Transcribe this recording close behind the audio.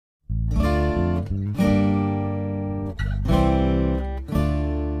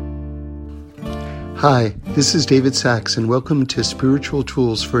Hi, this is David Sachs, and welcome to Spiritual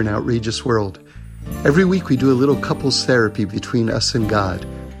Tools for an Outrageous World. Every week we do a little couples therapy between us and God.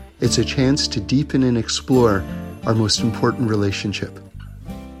 It's a chance to deepen and explore our most important relationship.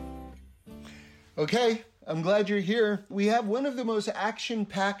 Okay, I'm glad you're here. We have one of the most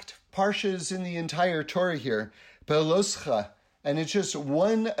action-packed parshas in the entire Torah here, Be'eloscha, and it's just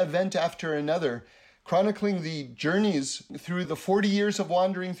one event after another, chronicling the journeys through the 40 years of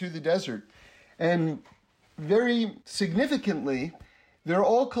wandering through the desert. And very significantly, they're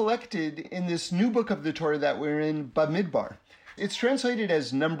all collected in this new book of the Torah that we're in, Bamidbar. It's translated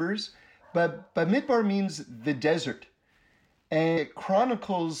as Numbers, but Bamidbar means the desert. And it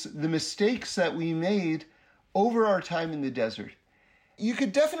chronicles the mistakes that we made over our time in the desert. You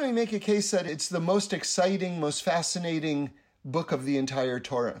could definitely make a case that it's the most exciting, most fascinating book of the entire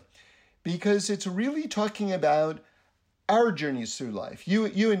Torah, because it's really talking about our journeys through life, you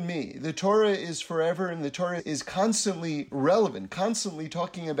and me. The Torah is forever, and the Torah is constantly relevant, constantly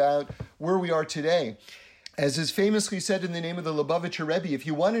talking about where we are today. As is famously said in the name of the Lubavitcher Rebbe, if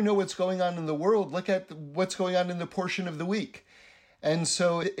you want to know what's going on in the world, look at what's going on in the portion of the week. And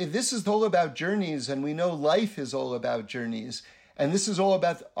so if this is all about journeys, and we know life is all about journeys, and this is all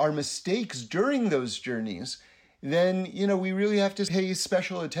about our mistakes during those journeys, then, we really have to pay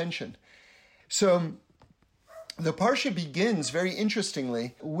special attention. So the Parsha begins, very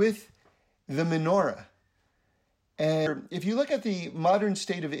interestingly, with the menorah. And if you look at the modern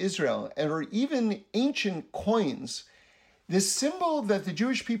state of Israel, or even ancient coins, this symbol that the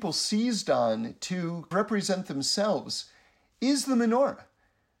Jewish people seized on to represent themselves is the menorah.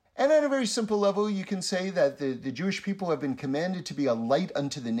 And at a very simple level, you can say that the Jewish people have been commanded to be a light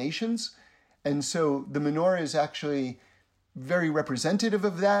unto the nations. And so the menorah is actually very representative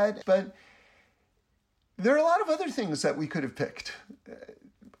of that. But there are a lot of other things that we could have picked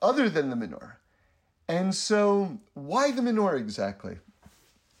other than the menorah. And so why the menorah exactly?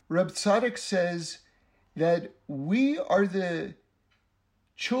 Reb Tzadok says that we are the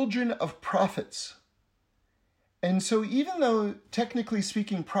children of prophets. And so even though, technically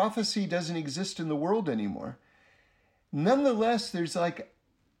speaking, prophecy doesn't exist in the world anymore, nonetheless, there's like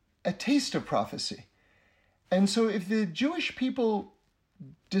a taste of prophecy. And so if the Jewish people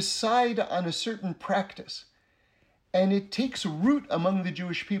decide on a certain practice, and it takes root among the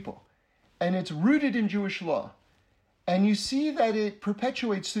Jewish people, and it's rooted in Jewish law, and you see that it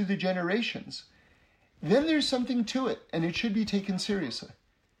perpetuates through the generations, then there's something to it, and it should be taken seriously.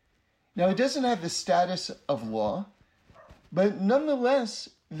 Now, it doesn't have the status of law, but nonetheless,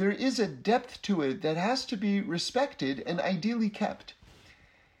 there is a depth to it that has to be respected and ideally kept.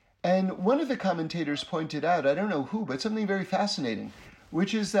 And one of the commentators pointed out, I don't know who, but something very fascinating,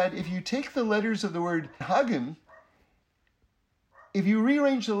 which is that if you take the letters of the word Hagim, if you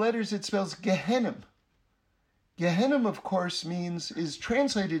rearrange the letters, it spells Gehenim. Gehenim, of course, is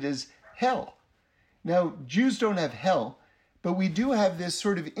translated as hell. Now, Jews don't have hell, but we do have this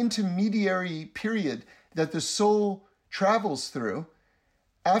sort of intermediary period that the soul travels through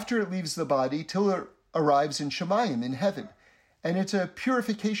after it leaves the body till it arrives in Shemayim, in heaven. And it's a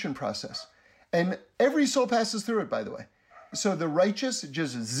purification process. And every soul passes through it, by the way. So the righteous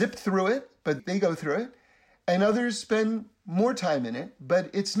just zip through it, but they go through it. And others spend more time in it, but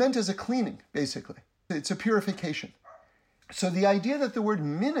it's meant as a cleaning, basically. It's a purification. So the idea that the word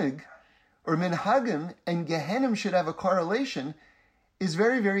minig, or minhagim, and Gehenim should have a correlation is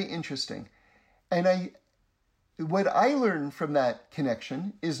very, very interesting. And what I learned from that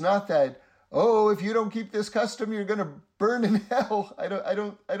connection is not that, if you don't keep this custom, you're going to burn in hell. I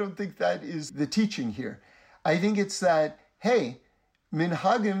don't think that is the teaching here. I think it's that, hey,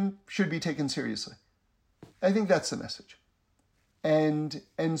 minhagim should be taken seriously. I think that's the message. And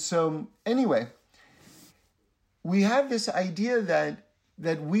so anyway, we have this idea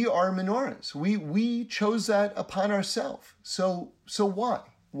that we are menorahs. We chose that upon ourselves. So why?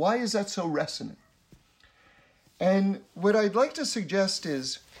 Why is that so resonant? And what I'd like to suggest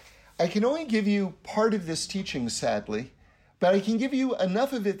is, I can only give you part of this teaching, sadly, but I can give you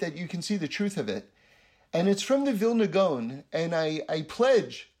enough of it that you can see the truth of it. And it's from the Vilna Gaon, and I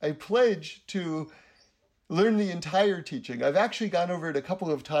pledge to learn the entire teaching. I've actually gone over it a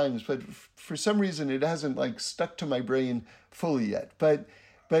couple of times, but for some reason it hasn't stuck to my brain fully yet. But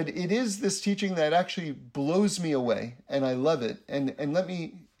it is this teaching that actually blows me away, and I love it. And let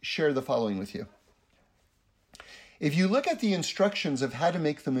me share the following with you. If you look at the instructions of how to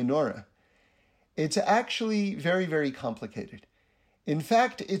make the menorah, it's actually very, very complicated. In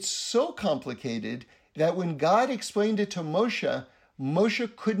fact, it's so complicated that when God explained it to Moshe,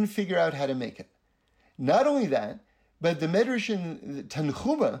 Moshe couldn't figure out how to make it. Not only that, but the Medrash in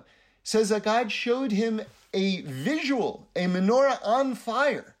Tanchuma says that God showed him a visual, a menorah on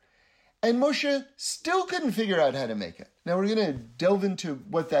fire, and Moshe still couldn't figure out how to make it. Now we're going to delve into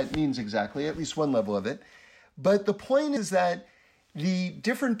what that means exactly, at least one level of it. But the point is that the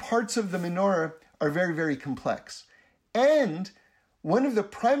different parts of the menorah are very, very complex. And one of the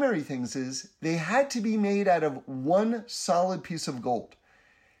primary things is they had to be made out of one solid piece of gold.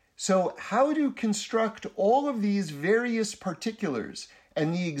 So how to construct all of these various particulars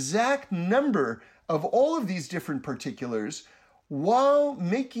and the exact number of all of these different particulars while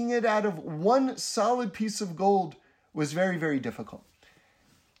making it out of one solid piece of gold was very, very difficult.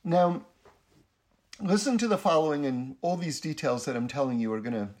 Now, listen to the following, and all these details that I'm telling you are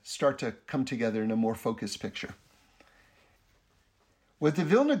going to start to come together in a more focused picture. What the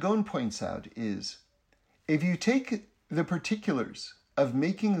Vilna Gaon points out is, if you take the particulars of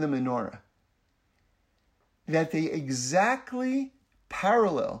making the menorah, that they exactly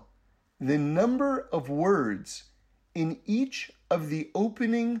parallel the number of words in each of the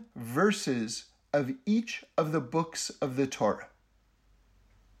opening verses of each of the books of the Torah.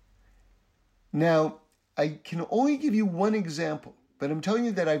 Now, I can only give you one example, but I'm telling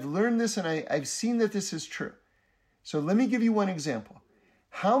you that I've learned this and I've seen that this is true. So let me give you one example.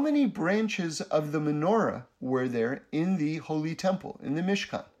 How many branches of the menorah were there in the Holy Temple, in the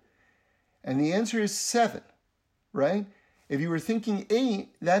Mishkan? And the answer is 7, right? If you were thinking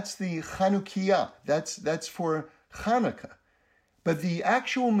 8, that's the Chanukiah. That's for Hanukkah. But the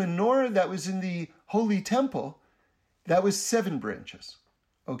actual menorah that was in the Holy Temple, that was 7 branches.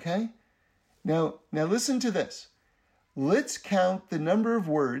 Okay? Now listen to this. Let's count the number of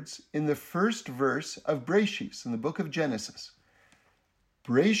words in the first verse of Breshis, in the book of Genesis.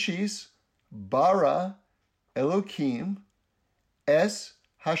 Breshis, bara, Elokim, es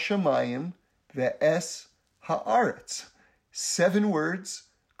hashamayim, ve'es haaretz. 7 words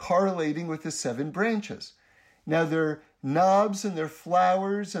correlating with the 7 branches. Now there are knobs and there are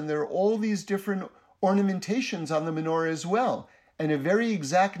flowers and there are all these different ornamentations on the menorah as well, and a very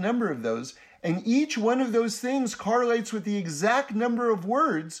exact number of those. And each one of those things correlates with the exact number of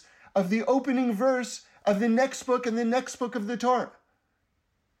words of the opening verse of the next book and the next book of the Torah.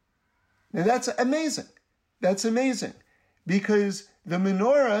 Now that's amazing. That's amazing. Because the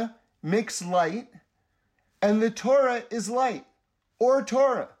menorah makes light and the Torah is light, or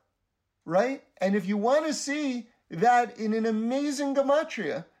Torah, right? And if you want to see that in an amazing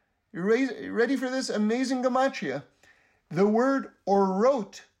gematria, you ready for this amazing gematria? The word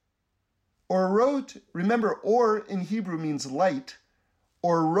orot, remember, or in Hebrew means light.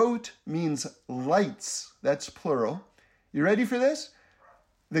 Orot means lights. That's plural. You ready for this?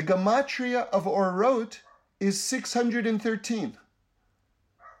 The gematria of orot is 613.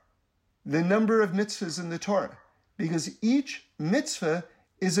 The number of mitzvahs in the Torah, because each mitzvah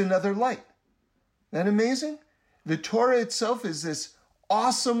is another light. Isn't that amazing? The Torah itself is this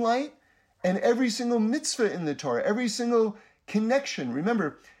awesome light, and every single mitzvah in the Torah, every single connection.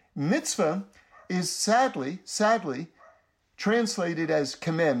 Remember, mitzvah is sadly translated as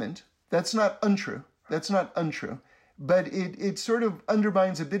commandment. That's not untrue. But it sort of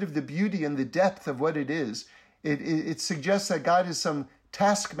undermines a bit of the beauty and the depth of what it is. It suggests that God is some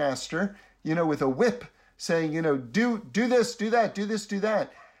taskmaster, with a whip saying, do this, do that, do this, do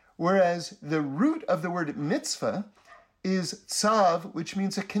that. Whereas the root of the word mitzvah is tzav, which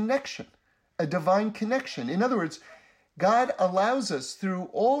means a connection, a divine connection. In other words, God allows us through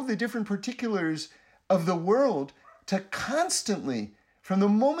all the different particulars of the world to constantly, from the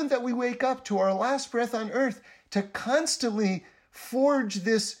moment that we wake up to our last breath on earth, to constantly forge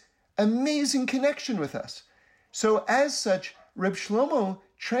this amazing connection with us. So as such, Reb Shlomo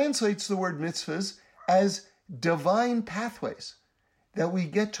translates the word mitzvahs as divine pathways that we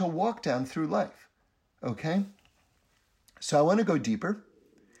get to walk down through life. Okay? So I want to go deeper.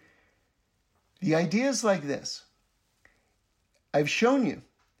 The idea is like this. I've shown you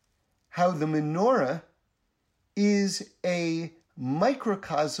how the menorah is a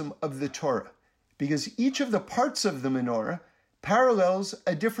microcosm of the Torah, because each of the parts of the menorah parallels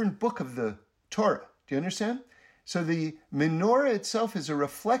a different book of the Torah. Do you understand? So the menorah itself is a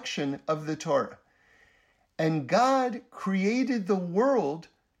reflection of the Torah. And God created the world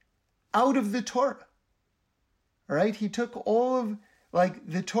out of the Torah. All right? He took all of,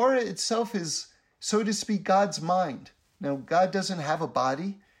 the Torah itself is, so to speak, God's mind. Now, God doesn't have a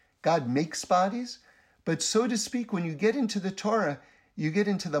body. God makes bodies. But so to speak, when you get into the Torah, you get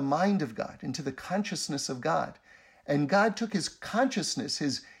into the mind of God, into the consciousness of God. And God took his consciousness,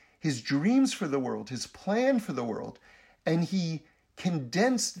 his dreams for the world, his plan for the world, and he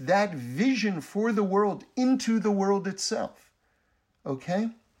condensed that vision for the world into the world itself. Okay?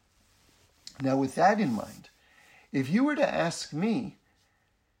 Now, with that in mind, if you were to ask me,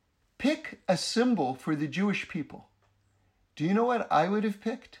 pick a symbol for the Jewish people, do you know what I would have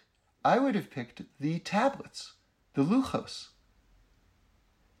picked? I would have picked the tablets, the luchos.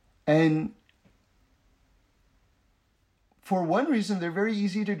 And for one reason, they're very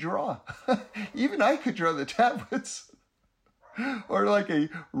easy to draw. Even I could draw the tablets. Or like a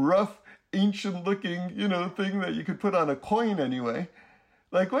rough, ancient-looking, thing that you could put on a coin anyway.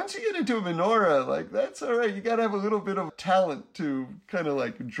 Like, once you get into a menorah, like, that's all right. You got to have a little bit of talent to kind of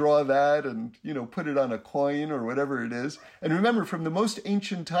like draw that and, put it on a coin or whatever it is. And remember, from the most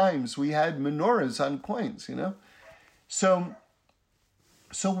ancient times, we had menorahs on coins, So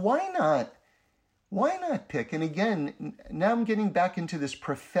why not pick? And again, now I'm getting back into this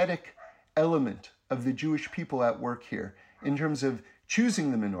prophetic element of the Jewish people at work here in terms of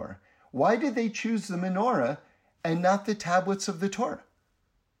choosing the menorah. Why did they choose the menorah and not the tablets of the Torah?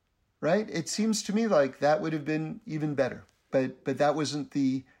 Right? It seems to me like that would have been even better, but that wasn't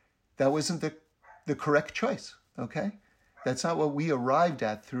the correct choice. Okay, that's not what we arrived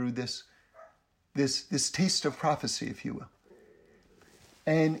at through this taste of prophecy, if you will.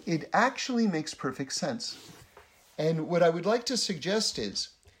 And it actually makes perfect sense. And what I would like to suggest is,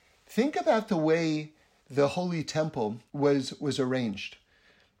 think about the way the Holy Temple was arranged.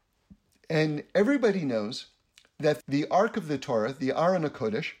 And everybody knows that the Ark of the Torah, the Aron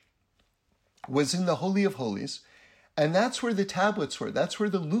HaKodesh, was in the Holy of Holies, and that's where the tablets were. That's where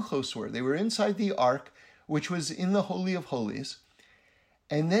the luchos were. They were inside the Ark, which was in the Holy of Holies.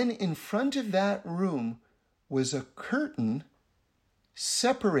 And then in front of that room was a curtain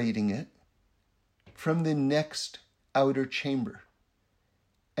separating it from the next outer chamber.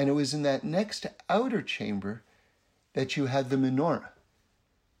 And it was in that next outer chamber that you had the menorah,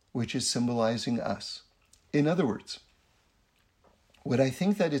 which is symbolizing us. In other words, what I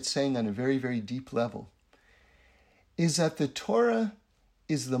think that it's saying on a very, very deep level is that the Torah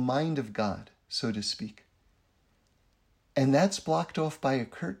is the mind of God, so to speak. And that's blocked off by a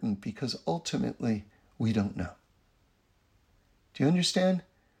curtain because ultimately we don't know. Do you understand?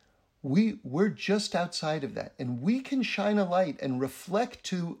 We're just outside of that, and we can shine a light and reflect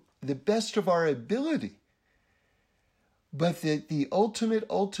to the best of our ability. But the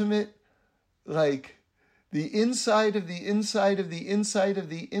ultimate, like the inside of the inside of the inside of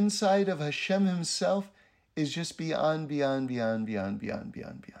the inside of Hashem himself is just beyond.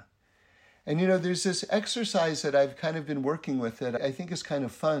 And there's this exercise that I've kind of been working with that I think is kind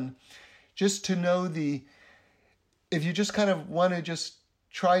of fun, just to know if you just kind of want to just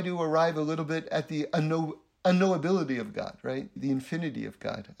try to arrive a little bit at the unknowability of God, right? The infinity of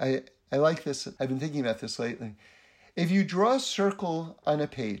God. I like this. I've been thinking about this lately. If you draw a circle on a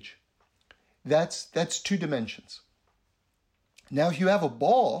page, that's 2 dimensions. Now, if you have a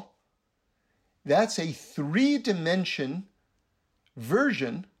ball, that's a 3-dimension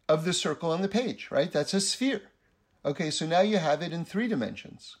version of the circle on the page, right? That's a sphere. Okay, so now you have it in 3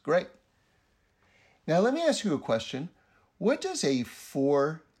 dimensions. Great. Now, let me ask you a question. What does a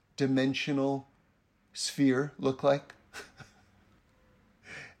 4-dimensional sphere look like?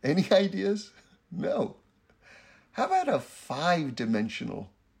 Any ideas? No. How about a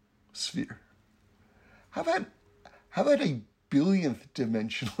 5-dimensional sphere? How about a billionth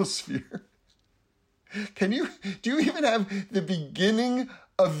dimensional sphere? Do you even have the beginning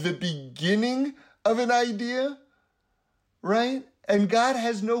of an idea? Right? And God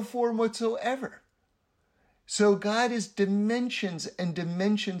has no form whatsoever. So God is dimensions and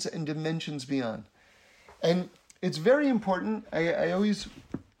dimensions and dimensions beyond. And it's very important. I always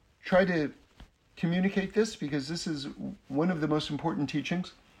try to communicate this because this is one of the most important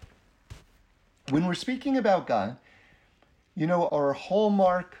teachings. When we're speaking about God, our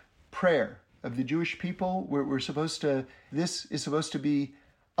hallmark prayer of the Jewish people, this is supposed to be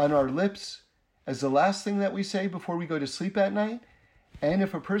on our lips as the last thing that we say before we go to sleep at night. And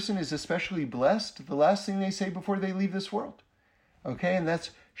if a person is especially blessed, the last thing they say before they leave this world. Okay, and that's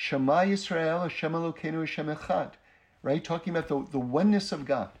Shema Yisrael, Hashem Elokeinu, Hashem Echad, right? Talking about the oneness of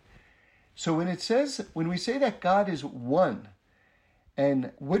God. So when we say that God is one,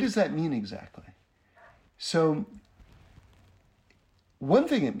 and what does that mean exactly? So one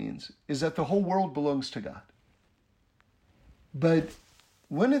thing it means is that the whole world belongs to God. But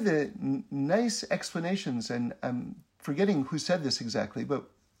one of the nice explanations, and I'm forgetting who said this exactly, but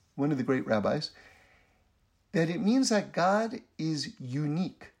one of the great rabbis, that it means that God is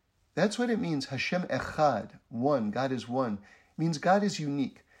unique. That's what it means. Hashem Echad, one. God is one. It means God is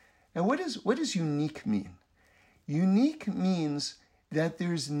unique. Now, what does unique mean? Unique means that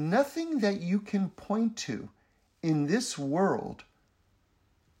there's nothing that you can point to in this world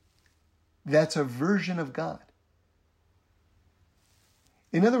that's a version of God.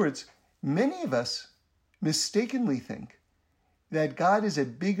 In other words, many of us mistakenly think that God is a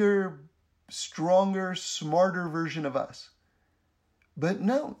bigger, stronger, smarter version of us. But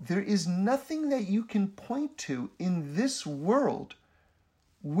no, there is nothing that you can point to in this world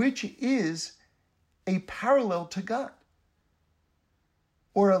which is a parallel to God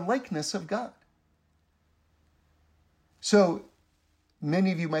or a likeness of God. So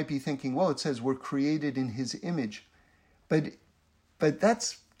many of you might be thinking, well, it says we're created in his image, but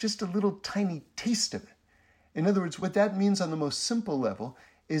that's just a little tiny taste of it. In other words, what that means on the most simple level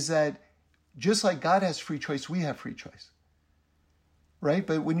is that just like God has free choice, we have free choice, right?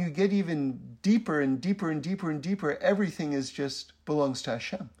 But when you get even deeper and deeper and deeper and deeper, everything is just belongs to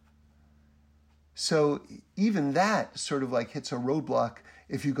Hashem. So even that sort of like hits a roadblock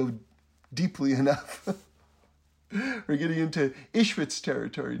if you go deeply enough. We're getting into Ishvitz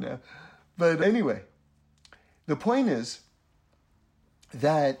territory now. But anyway, the point is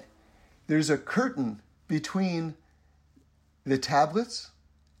that there's a curtain between the tablets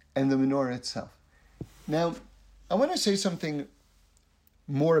and the menorah itself. Now, I want to say something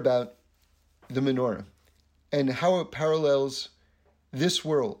more about the menorah and how it parallels this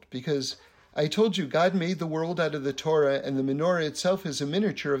world, because I told you God made the world out of the Torah, and the menorah itself is a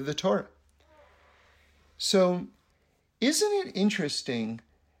miniature of the Torah. So, isn't it interesting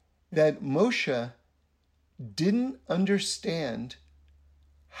that Moshe didn't understand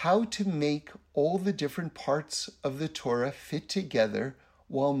how to make all the different parts of the Torah fit together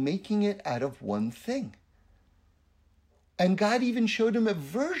while making it out of one thing? And God even showed him a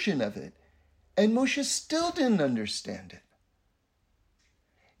version of it, and Moshe still didn't understand it.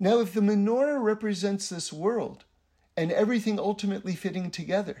 Now, if the menorah represents this world and everything ultimately fitting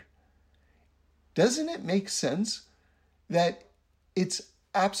together, doesn't it make sense that it's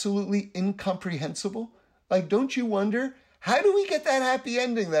absolutely incomprehensible? Like, don't you wonder, how do we get that happy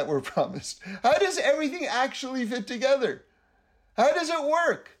ending that we're promised? How does everything actually fit together? How does it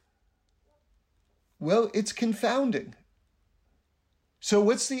work? Well, it's confounding. So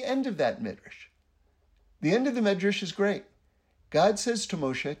what's the end of that midrash? The end of the midrash is great. God says to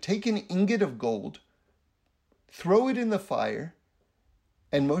Moshe, take an ingot of gold, throw it in the fire,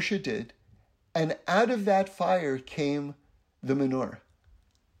 and Moshe did, and out of that fire came the menorah.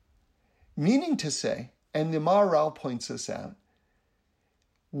 Meaning to say, and the Maharal points this out,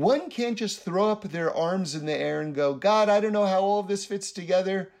 one can't just throw up their arms in the air and go, God, I don't know how all of this fits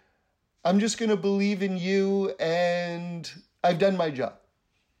together. I'm just going to believe in you and I've done my job.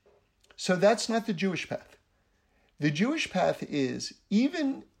 So that's not the Jewish path. The Jewish path is,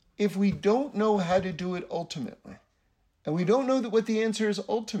 even if we don't know how to do it ultimately, and we don't know what the answer is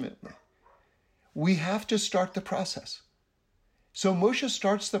ultimately, we have to start the process. So Moshe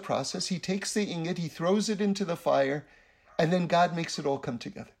starts the process. He takes the ingot, he throws it into the fire, and then God makes it all come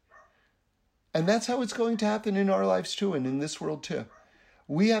together. And that's how it's going to happen in our lives too, and in this world too.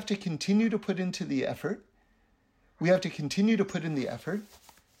 We have to continue to put into the effort. We have to continue to put in the effort.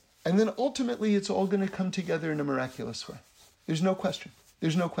 And then ultimately, it's all going to come together in a miraculous way. There's no question.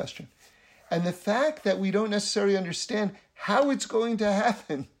 There's no question. And the fact that we don't necessarily understand how it's going to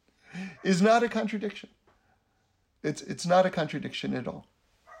happen is not a contradiction. It's not a contradiction at all.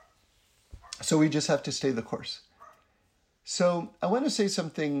 So we just have to stay the course. So I want to say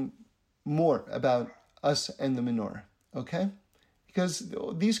something more about us and the menorah, okay? Because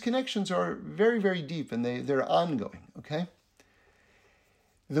these connections are very, very deep and they're ongoing, okay?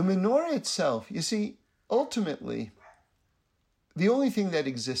 The menorah itself, you see, ultimately, the only thing that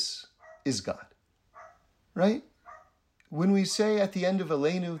exists is God, right? When we say at the end of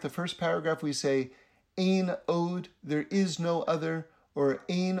Aleinu, the first paragraph, we say, Ein od, there is no other, or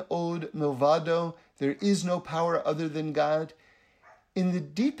Ein od milvado, there is no power other than God. In the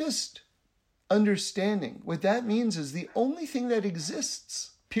deepest understanding, what that means is the only thing that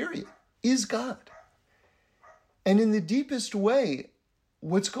exists, period, is God. And in the deepest way,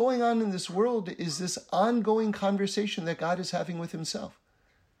 what's going on in this world is this ongoing conversation that God is having with himself.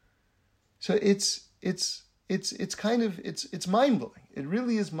 So it's mind-blowing. It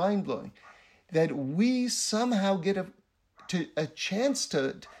really is mind-blowing that we somehow get a chance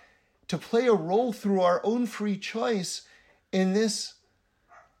to play a role through our own free choice in this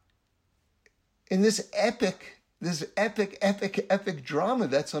epic drama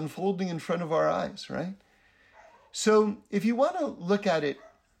that's unfolding in front of our eyes, right? So if you want to look at it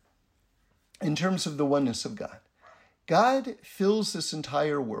in terms of the oneness of God, God fills this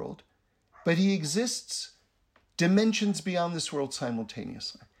entire world, but he exists dimensions beyond this world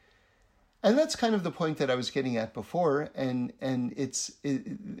simultaneously. And that's kind of the point that I was getting at before. And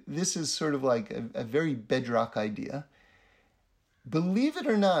this is sort of like a very bedrock idea. Believe it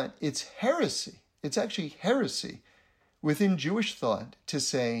or not, it's heresy. It's actually heresy within Jewish thought to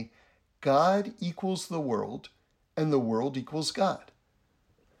say God equals the world and the world equals God.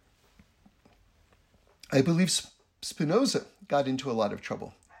 I believe Spinoza got into a lot of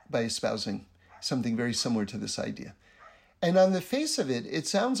trouble by espousing something very similar to this idea. And on the face of it, it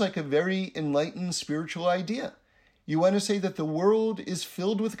sounds like a very enlightened spiritual idea. You want to say that the world is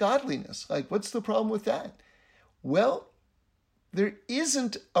filled with godliness. Like, what's the problem with that? Well, there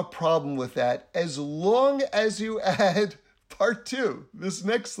isn't a problem with that as long as you add part 2, this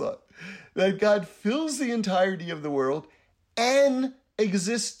next thought, that God fills the entirety of the world and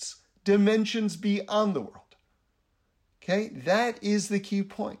exists dimensions beyond the world. Okay, that is the key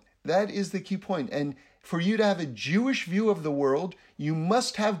point. That is the key point. And for you to have a Jewish view of the world, you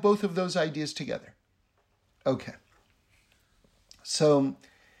must have both of those ideas together. Okay. So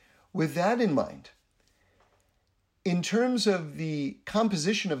with that in mind, in terms of the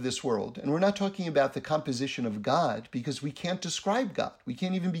composition of this world, and we're not talking about the composition of God because we can't describe God. We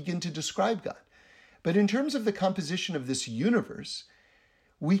can't even begin to describe God. But in terms of the composition of this universe,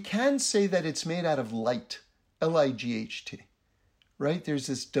 we can say that it's made out of light, L-I-G-H-T. Right? There's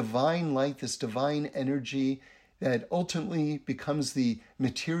this divine light, this divine energy that ultimately becomes the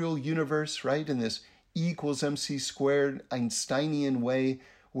material universe, right? In this E equals MC squared Einsteinian way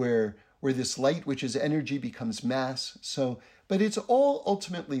where this light, which is energy, becomes mass. But it's all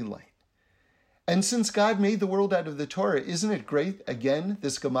ultimately light. And since God made the world out of the Torah, isn't it great, again,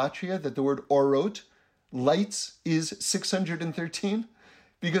 this gematria, that the word orot, lights, is 613?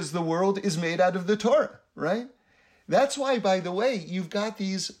 Because the world is made out of the Torah, right? That's why, by the way, you've got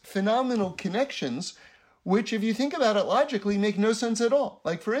these phenomenal connections, which, if you think about it logically, make no sense at all.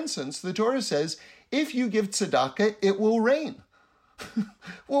 Like, for instance, the Torah says, if you give tzedakah, it will rain.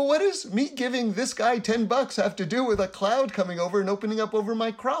 Well, what does me giving this guy $10 have to do with a cloud coming over and opening up over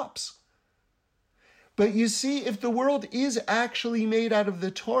my crops? But you see, if the world is actually made out of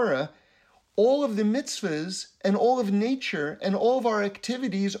the Torah, all of the mitzvahs and all of nature and all of our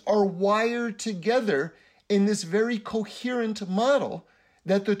activities are wired together in this very coherent model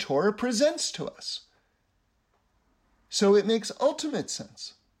that the Torah presents to us. So it makes ultimate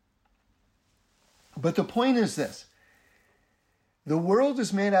sense. But the point is this. The world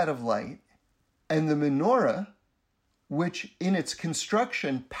is made out of light, and the menorah, which in its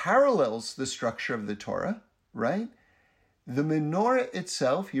construction parallels the structure of the Torah, right? The menorah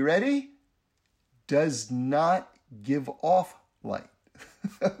itself, you ready? Does not give off light.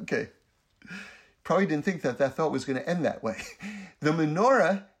 Okay. Probably didn't think that thought was going to end that way. The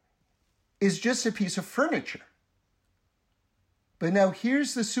menorah is just a piece of furniture. But now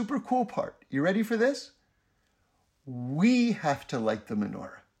here's the super cool part. You ready for this? We have to light the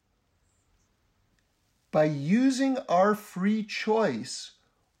menorah. By using our free choice,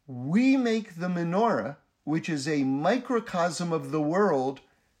 we make the menorah, which is a microcosm of the world,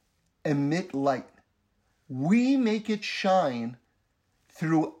 emit light. We make it shine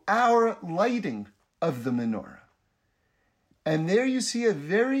through our lighting of the menorah. And there you see a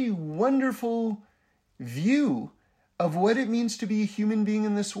very wonderful view of what it means to be a human being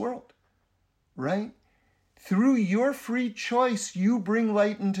in this world, right? Through your free choice, you bring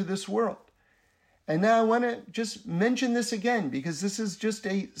light into this world. And now I want to just mention this again because this is just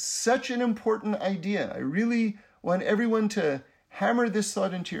such an important idea. I really want everyone to hammer this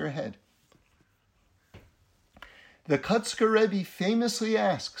thought into your head. The Kotzker Rebbe famously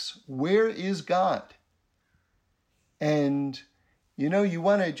asks, where is God? And, you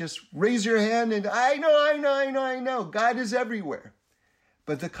want to just raise your hand and I know, God is everywhere.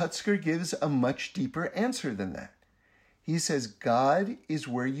 But the Kotzker gives a much deeper answer than that. He says, God is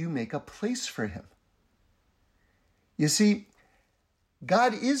where you make a place for him. You see,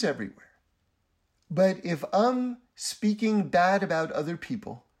 God is everywhere. But if I'm speaking bad about other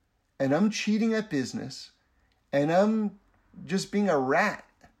people and I'm cheating at business and I'm just being a rat,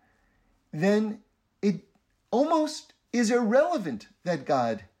 then it almost is irrelevant that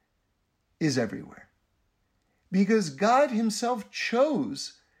God is everywhere. Because God himself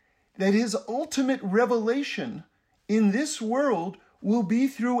chose that his ultimate revelation in this world will be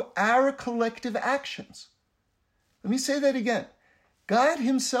through our collective actions. Let me say that again. God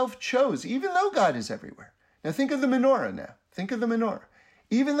himself chose, even though God is everywhere. Now think of the menorah now. Think of the menorah.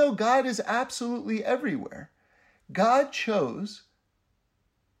 Even though God is absolutely everywhere, God chose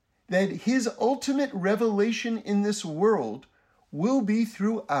that his ultimate revelation in this world will be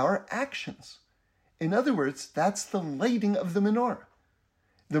through our actions. In other words, that's the lighting of the menorah.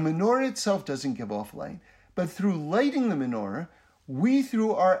 The menorah itself doesn't give off light, but through lighting the menorah, we,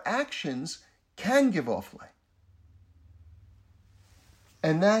 through our actions, can give off light.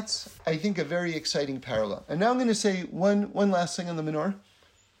 And that's, I think, a very exciting parallel. And now I'm going to say one last thing on the menorah,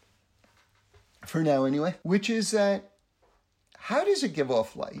 for now anyway, which is that, how does it give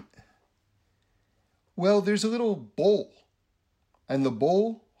off light? Well, there's a little bowl, and the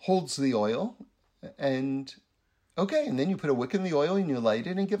bowl holds the oil, and then you put a wick in the oil and you light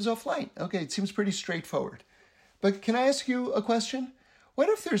it and it gives off light. Okay, it seems pretty straightforward. But can I ask you a question? What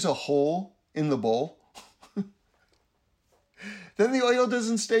if there's a hole in the bowl? Then the oil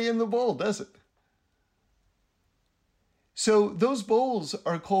doesn't stay in the bowl, does it? So those bowls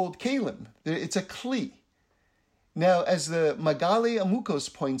are called kelim. It's a kli. Now, as the Magali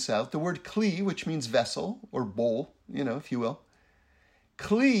Amukos points out, the word kli, which means vessel or bowl, if you will,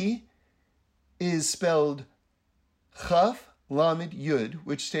 kli is spelled Chaf Lamed Yud,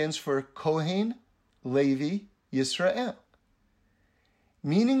 which stands for Kohen, Levi, Yisrael.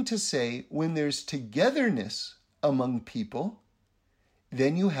 Meaning to say, when there's togetherness among people,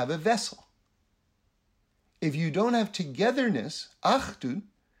 then you have a vessel. If you don't have togetherness, achdut,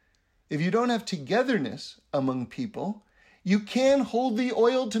 if you don't have togetherness among people, you can't hold the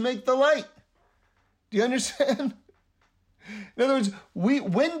oil to make the light. Do you understand? In other words,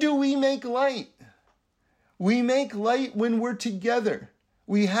 when do we make light? We make light when we're together.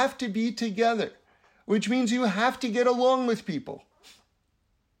 We have to be together, which means you have to get along with people.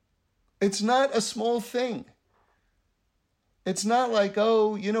 It's not a small thing. It's not like,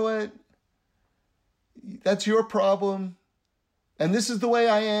 oh, you know what? That's your problem, and this is the way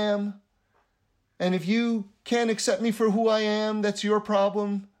I am. And if you can't accept me for who I am, that's your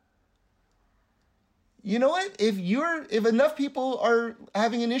problem. You know what? If enough people are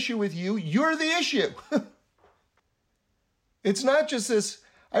having an issue with you, you're the issue. It's not just this.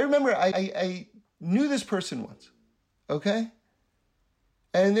 I remember I knew this person once, okay?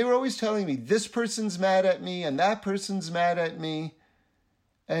 And they were always telling me, this person's mad at me and that person's mad at me.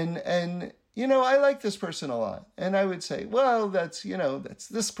 And I like this person a lot. And I would say, well, that's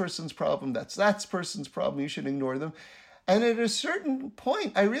this person's problem. That's that person's problem. You should ignore them. And at a certain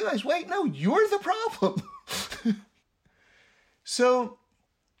point, I realized, wait, no, you're the problem. So,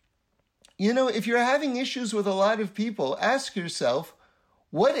 if you're having issues with a lot of people, ask yourself,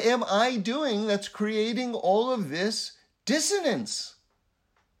 what am I doing that's creating all of this dissonance?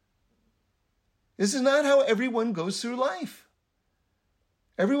 This is not how everyone goes through life.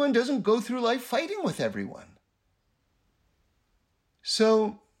 Everyone doesn't go through life fighting with everyone.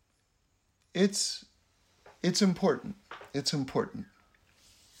 So it's important. It's important.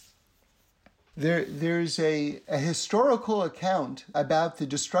 There's a historical account about the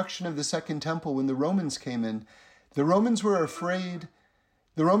destruction of the Second Temple when the Romans came in. The Romans were afraid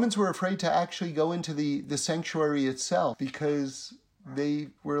to actually go into the sanctuary itself because they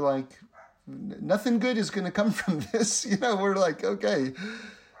were like, nothing good is going to come from this. We're like, okay,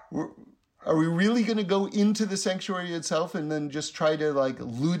 are we really going to go into the sanctuary itself and then just try to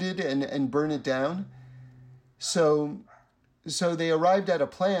loot it and burn it down? So they arrived at a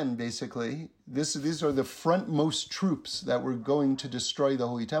plan, basically. These are the frontmost troops that were going to destroy the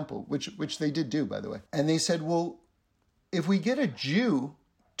Holy Temple, which they did do, by the way. And they said, well, if we get a Jew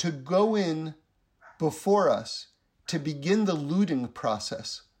to go in before us to begin the looting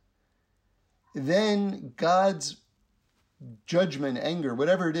process, then God's judgment, anger,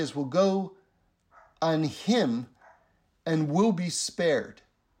 whatever it is, will go on him and will be spared.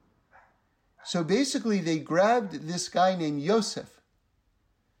 So basically they grabbed this guy named Yosef,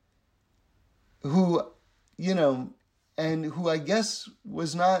 who I guess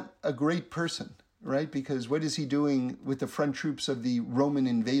was not a great person, right? Because what is he doing with the front troops of the Roman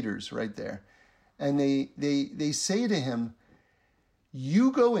invaders right there? And they say to him,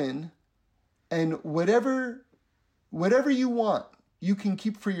 you go in, and whatever you want, you can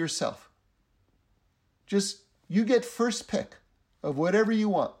keep for yourself. Just, you get first pick of whatever you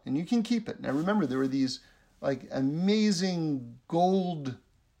want, and you can keep it. Now remember, there were these amazing gold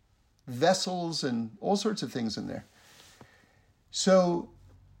vessels and all sorts of things in there. So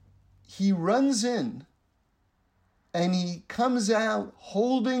he runs in, and he comes out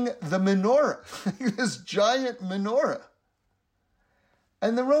holding the menorah, this giant menorah.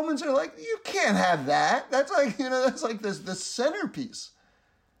 And the Romans are like, you can't have that. That's the centerpiece.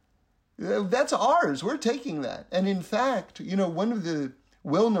 That's ours. We're taking that. And in fact, one of the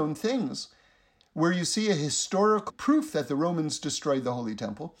well-known things where you see a historical proof that the Romans destroyed the Holy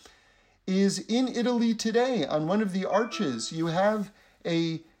Temple is in Italy today. On one of the arches, you have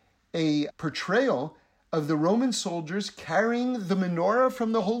a portrayal of the Roman soldiers carrying the menorah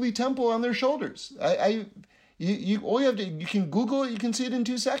from the Holy Temple on their shoulders. You can Google it, you can see it in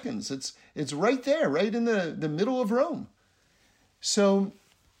 2 seconds. It's right there, right in the middle of Rome. So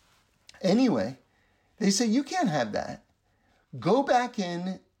anyway, they say, you can't have that. Go back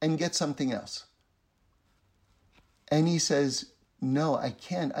in and get something else. And he says, no, I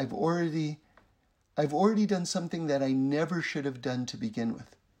can't. I've already done something that I never should have done to begin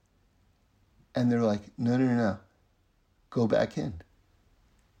with. And they're like, no. Go back in.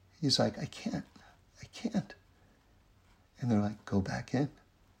 He's like, I can't. And they're like, go back in.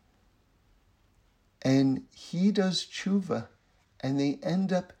 And he does tshuva, and they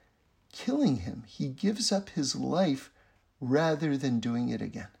end up killing him. He gives up his life rather than doing it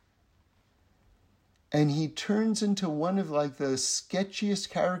again. And he turns into one of like the sketchiest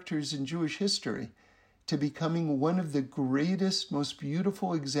characters in Jewish history to becoming one of the greatest, most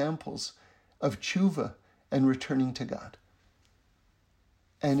beautiful examples of tshuva and returning to God.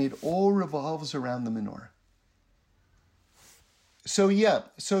 And it all revolves around the menorah. So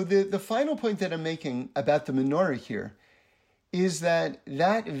the final point that I'm making about the menorah here is that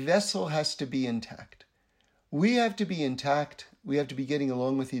vessel has to be intact. We have to be intact. We have to be getting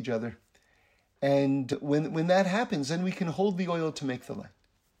along with each other. And when that happens, then we can hold the oil to make the light.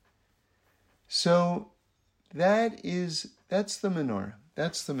 So that's the menorah.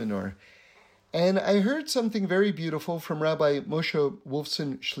 That's the menorah. And I heard something very beautiful from Rabbi Moshe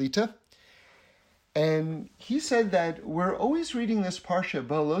Wolfson Shlita. And he said that we're always reading this parsha,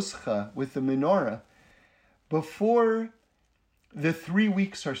 Ba'aloscha, with the menorah, before the 3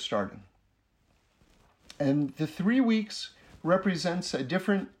 weeks are starting. And the 3 weeks represents a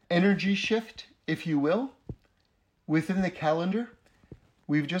different energy shift, if you will, within the calendar.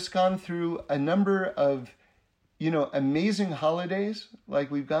 We've just gone through a number of, amazing holidays. Like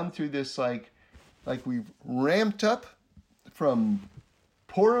we've gone through this, like we've ramped up from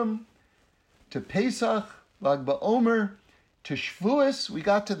Purim to Pesach, Lag BaOmer, to Shavuos. We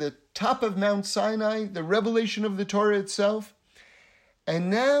got to the top of Mount Sinai, the revelation of the Torah itself. And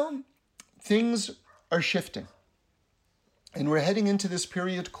now things are shifting. And we're heading into this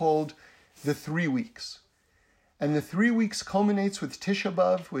period called the 3 weeks. And the 3 weeks culminates with Tisha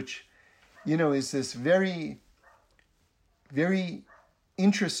B'Av, which, is this very, very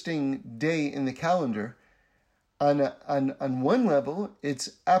interesting day in the calendar. On one level,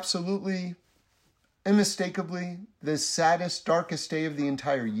 it's absolutely, unmistakably the saddest, darkest day of the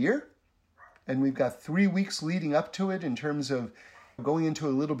entire year. And we've got 3 weeks leading up to it in terms of going into a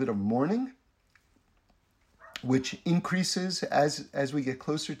little bit of mourning, which increases as we get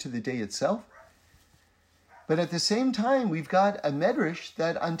closer to the day itself. But at the same time, we've got a medrash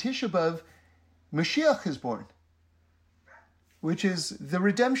that on Tisha B'Av, Mashiach is born, which is the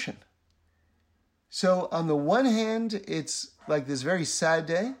redemption. So on the one hand, it's like this very sad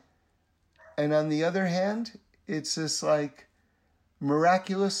day. And on the other hand, it's this like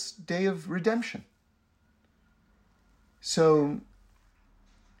miraculous day of redemption. So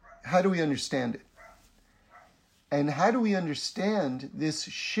how do we understand it? And how do we understand this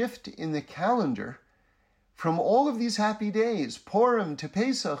shift in the calendar from all of these happy days, Purim to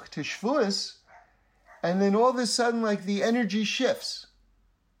Pesach to Shavuos, and then all of a sudden, like the energy shifts?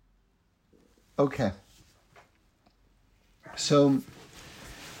 Okay. So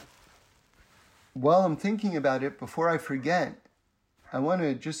while I'm thinking about it, before I forget, I want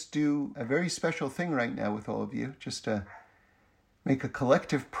to just do a very special thing right now with all of you, just to make a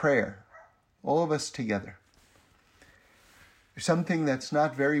collective prayer, all of us together. Something that's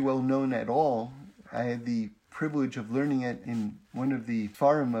not very well known at all. I had the privilege of learning it in one of the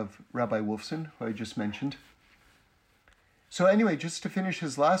forum of Rabbi Wolfson, who I just mentioned. So anyway, just to finish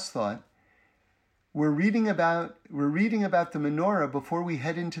his last thought, we're reading about the menorah before we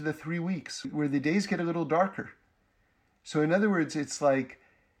head into the 3 weeks, where the days get a little darker. So in other words, it's like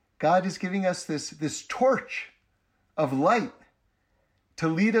God is giving us this torch of light to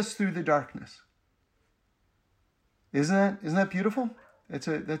lead us through the darkness. Isn't that beautiful?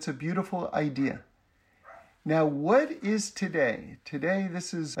 That's a beautiful idea. Now, what is today? Today,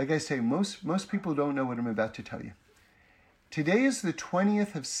 this is, like I say, most people don't know what I'm about to tell you. Today is the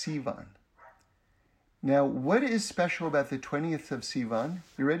 20th of Sivan. Now, what is special about the 20th of Sivan?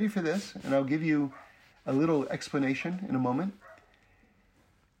 You ready for this? And I'll give you a little explanation in a moment.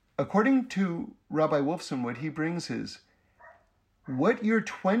 According to Rabbi Wolfson, what he brings is what your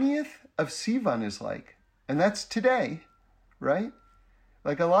 20th of Sivan is like. And that's today, right?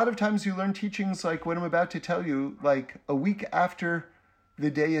 Like a lot of times you learn teachings like what I'm about to tell you, like a week after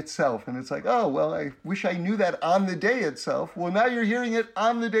the day itself. And it's like, oh, well, I wish I knew that on the day itself. Well, now you're hearing it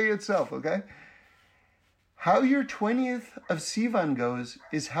on the day itself, okay? How your 20th of Sivan goes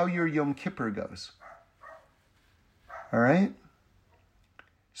is how your Yom Kippur goes. All right?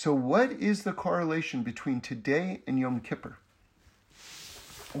 So what is the correlation between today and Yom Kippur?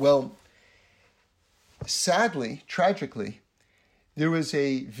 Well, sadly, tragically, there was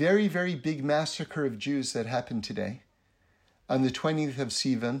a very, very big massacre of Jews that happened today on the 20th of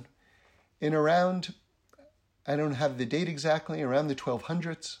Sivan in around, I don't have the date exactly, around the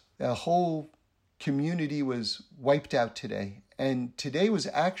 1200s. A whole community was wiped out today. And today was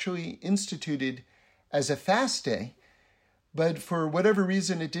actually instituted as a fast day, but for whatever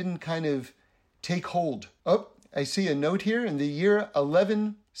reason, it didn't kind of take hold. Oh, I see a note here in the year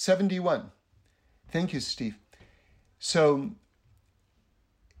 1171. Thank you, Steve. So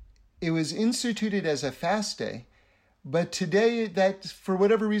it was instituted as a fast day, but today, that for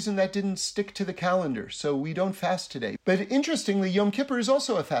whatever reason, that didn't stick to the calendar, so we don't fast today. But interestingly, Yom Kippur is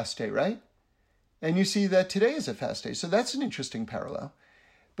also a fast day, right? And you see that today is a fast day, so that's an interesting parallel.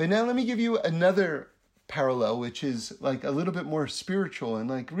 But now let me give you another parallel, which is like a little bit more spiritual and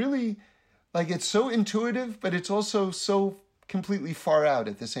like really, like it's so intuitive, but it's also so completely far out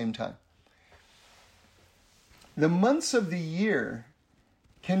at the same time. The months of the year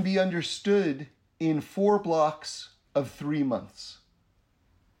can be understood in 4 blocks of 3 months.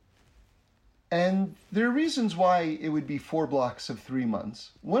 And there are reasons why it would be 4 blocks of 3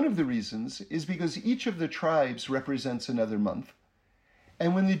 months. One of the reasons is because each of the tribes represents another month.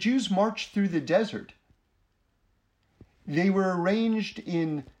 And when the Jews marched through the desert, they were arranged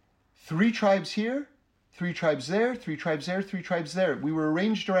in 3 tribes here, 3 tribes there, 3 tribes there, 3 tribes there. We were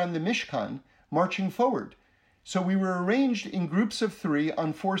arranged around the Mishkan, marching forward. So we were arranged in groups of 3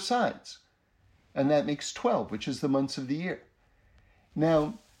 on 4 sides. And that makes 12, which is the months of the year.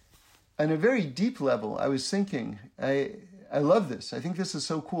 Now, on a very deep level, I was thinking, I love this. I think this is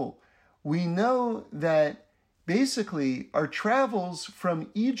so cool. We know that basically our travels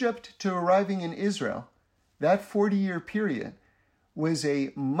from Egypt to arriving in Israel, that 40-year period, was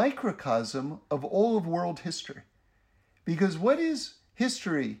a microcosm of all of world history. Because what is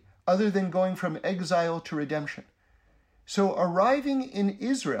history other than going from exile to redemption? So arriving in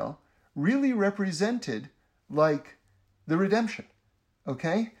Israel really represented like the redemption,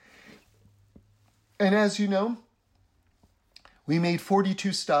 okay? And as you know, we made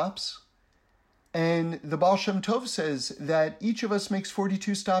 42 stops, and the Baal Shem Tov says that each of us makes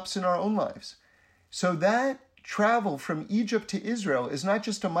 42 stops in our own lives. So that travel from Egypt to Israel is not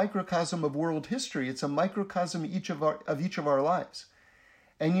just a microcosm of world history, it's a microcosm of each of our lives.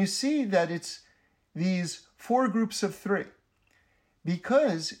 And you see that it's these 4 groups of 3.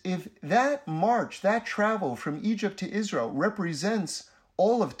 Because if that march, that travel from Egypt to Israel represents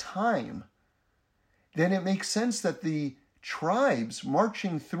all of time, then it makes sense that the tribes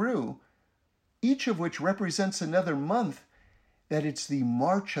marching through, each of which represents another month, that it's the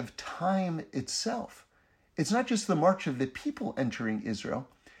march of time itself. It's not just the march of the people entering Israel,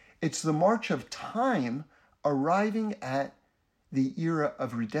 it's the march of time arriving at the era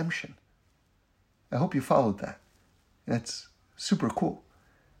of redemption. I hope you followed that. That's super cool.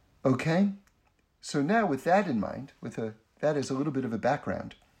 Okay? So now with that in mind, that as a little bit of a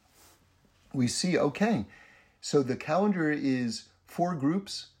background, we see, okay, so the calendar is 4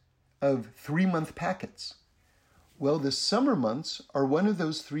 groups of 3-month packets. Well, the summer months are one of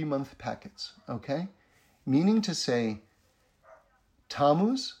those 3-month packets, okay? Meaning to say,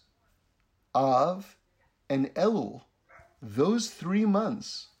 Tammuz, Av, and Elul, those 3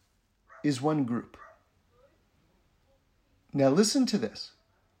 months is one group. Now listen to this.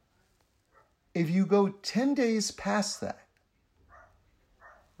 If you go 10 days past that,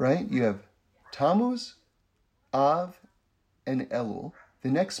 right, you have Tammuz, Av, and Elul.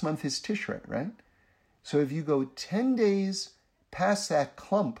 The next month is Tishrei, right? So if you go 10 days past that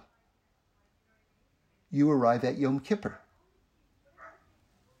clump, you arrive at Yom Kippur.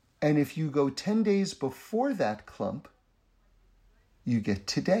 And if you go 10 days before that clump, you get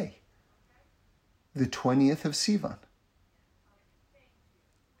today, the 20th of Sivan.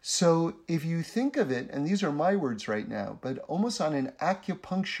 So if you think of it, and these are my words right now, but almost on an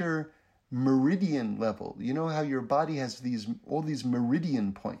acupuncture meridian level, you know how your body has all these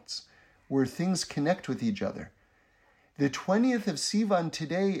meridian points where things connect with each other. The 20th of Sivan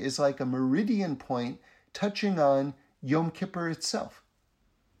today is like a meridian point touching on Yom Kippur itself.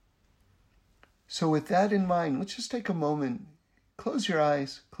 So with that in mind, let's just take a moment, close your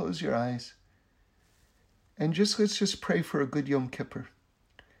eyes, and let's just pray for a good Yom Kippur.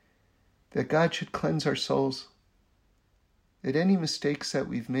 That God should cleanse our souls, that any mistakes that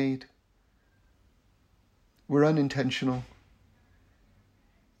we've made were unintentional.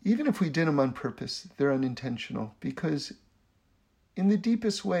 even if we did them on purpose, they're unintentional, because in the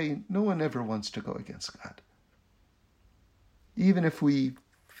deepest way, no one ever wants to go against God. Even if we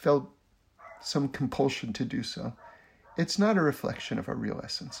felt some compulsion to do so, it's not a reflection of our real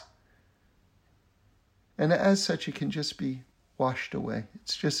essence. And as such, it can just be washed away.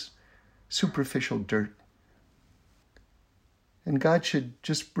 It's just superficial dirt. And God should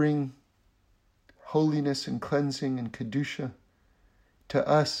just bring holiness and cleansing and Kedusha to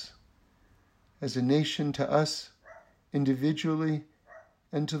us as a nation, to us individually,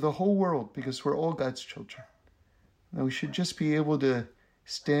 and to the whole world, because we're all God's children. Now we should just be able to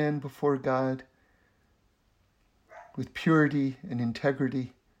stand before God with purity and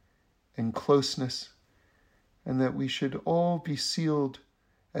integrity and closeness, and that we should all be sealed,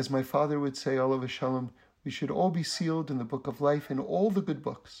 as my father would say, Olav Shalom, we should all be sealed in the book of life, in all the good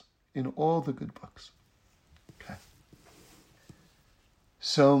books, in all the good books. Okay.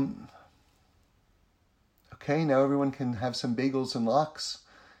 So, okay, now everyone can have some bagels and lox.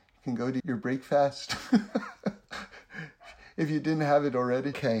 You can go to your breakfast if you didn't have it already.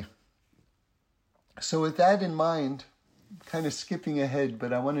 Okay. So with that in mind, kind of skipping ahead,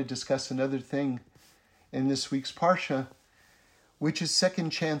 but I want to discuss another thing in this week's Parsha, which is second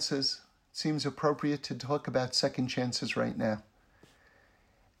chances. It seems appropriate to talk about second chances right now.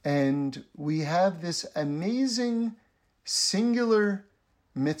 And we have this amazing singular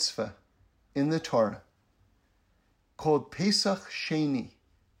mitzvah in the Torah called Pesach Sheni,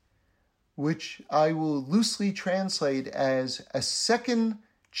 which I will loosely translate as a second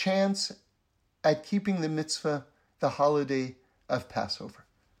chance at keeping the mitzvah, the holiday of Passover.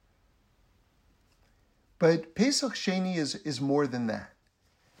 But Pesach Sheni is more than that.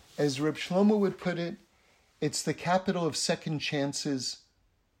 As Reb Shlomo would put it, it's the capital of second chances,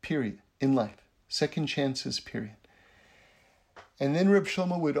 period, in life. Second chances, period. And then Reb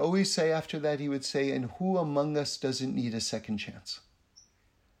Shlomo would always say after that, he would say, and who among us doesn't need a second chance?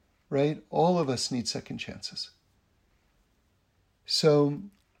 Right? All of us need second chances. So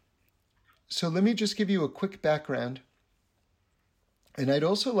let me just give you a quick background. And I'd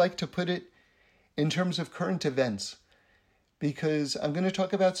also like to put it in terms of current events, because I'm going to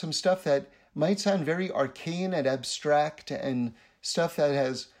talk about some stuff that might sound very arcane and abstract and stuff that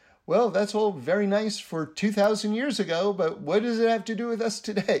has, well, that's all very nice for 2,000 years ago, but what does it have to do with us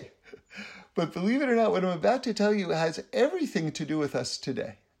today? But believe it or not, what I'm about to tell you has everything to do with us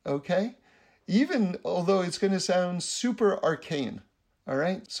today, okay? Even although it's going to sound super arcane, all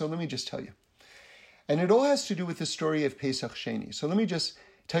right? So let me just tell you. And it all has to do with the story of Pesach Sheni. So let me just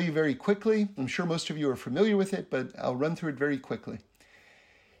tell you very quickly. I'm sure most of you are familiar with it, but I'll run through it very quickly.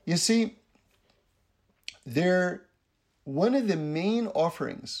 You see, one of the main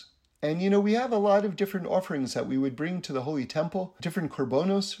offerings, and we have a lot of different offerings that we would bring to the Holy Temple, different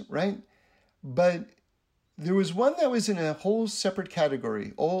korbanos, right? But there was one that was in a whole separate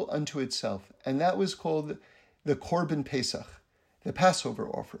category, all unto itself, and that was called the Korban Pesach, the Passover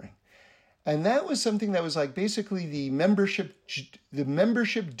offering. And that was something that was like basically the membership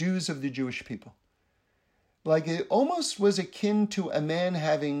dues of the Jewish people. Like it almost was akin to a man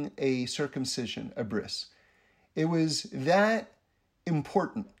having a circumcision, a bris. It was that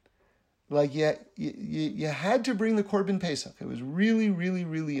important. Like you had to bring the Korban Pesach. It was really, really,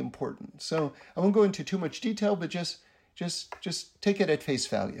 really important. So I won't go into too much detail, but just take it at face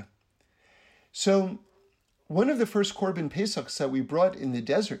value. So one of the first Korban Pesachs that we brought in the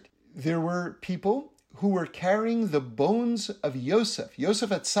desert, there were people who were carrying the bones of Yosef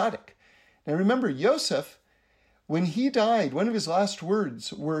HaTzadik. Now remember, Yosef, when he died, one of his last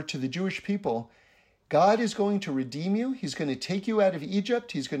words were to the Jewish people, God is going to redeem you. He's going to take you out of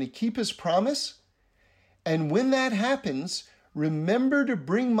Egypt. He's going to keep his promise. And when that happens, remember to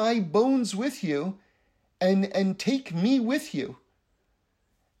bring my bones with you and take me with you.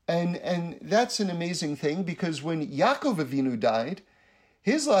 And that's an amazing thing, because when Yaakov Avinu died,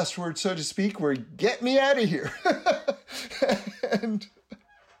 his last words, so to speak, were, get me out of here.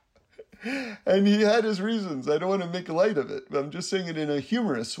 and he had his reasons. I don't want to make light of it, but I'm just saying it in a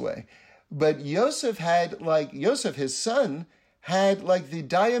humorous way. But Yosef, his son, had like the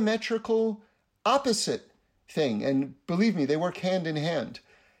diametrical opposite thing. And believe me, they work hand in hand.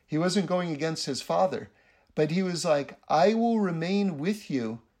 He wasn't going against his father, but he was like, I will remain with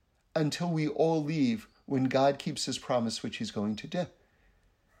you until we all leave, when God keeps his promise, which he's going to do.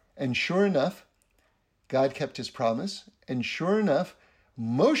 And sure enough, God kept his promise. And sure enough,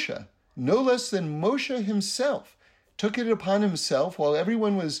 Moshe, no less than Moshe himself, took it upon himself while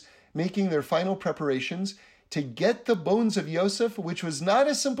everyone was making their final preparations to get the bones of Yosef, which was not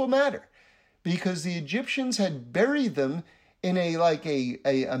a simple matter, because the Egyptians had buried them in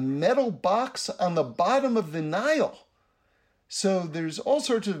a metal box on the bottom of the Nile. So there's all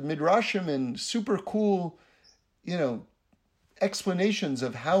sorts of midrashim and super cool, explanations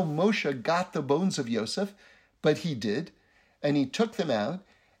of how Moshe got the bones of Yosef, but he did, and he took them out,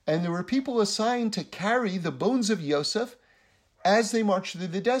 and there were people assigned to carry the bones of Yosef as they marched through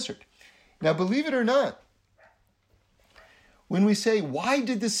the desert. Now, believe it or not, when we say, why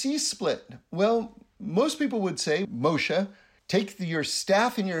did the sea split? Well, most people would say, Moshe, take your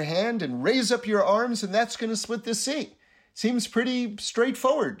staff in your hand and raise up your arms, and that's going to split the sea. Seems pretty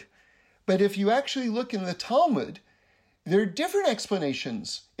straightforward. But if you actually look in the Talmud, there are different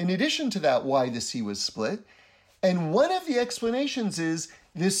explanations in addition to that why the sea was split. And one of the explanations is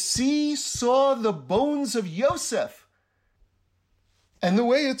the sea saw the bones of Yosef. And the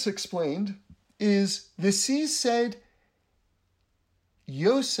way it's explained is the sea said,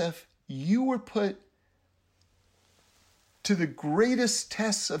 Yosef, you were put to the greatest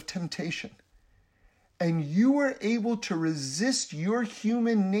tests of temptation, and you were able to resist your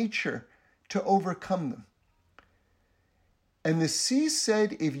human nature to overcome them. And the sea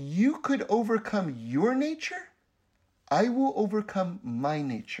said, if you could overcome your nature, I will overcome my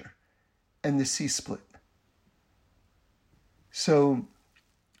nature. And the sea split. So,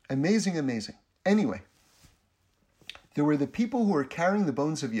 amazing, amazing. Anyway, there were the people who were carrying the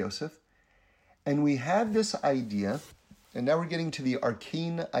bones of Yosef, and we had this idea, and now we're getting to the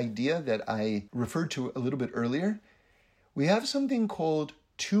arcane idea that I referred to a little bit earlier. We have something called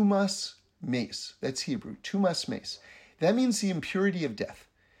tumas mes. That's Hebrew, tumas mes. That means the impurity of death,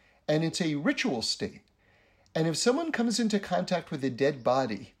 and it's a ritual state. And if someone comes into contact with a dead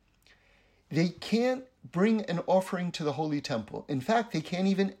body, they can't bring an offering to the Holy Temple. In fact, they can't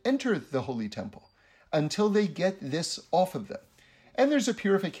even enter the Holy Temple until they get this off of them. And there's a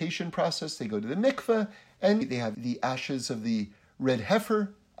purification process. They go to the mikveh, and they have the ashes of the red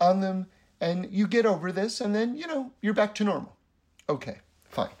heifer on them, and you get over this, and then, you're back to normal. Okay,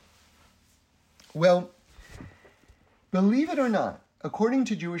 fine. Well, believe it or not, according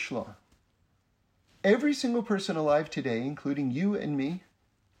to Jewish law, every single person alive today, including you and me,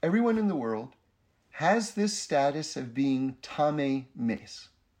 everyone in the world, has this status of being tamei mes.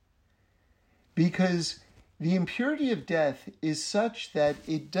 Because the impurity of death is such that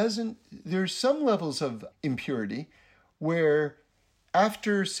there's some levels of impurity where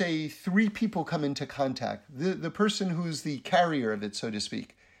after, say, 3 people come into contact, the person who's the carrier of it, so to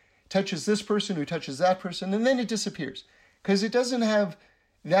speak, touches this person who touches that person, and then it disappears. Because it doesn't have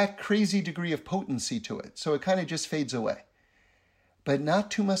that crazy degree of potency to it. So it kind of just fades away. But not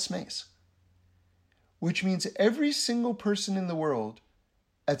tumas mes. Which means every single person in the world,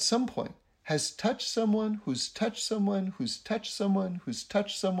 at some point, has touched someone who's touched someone who's touched someone who's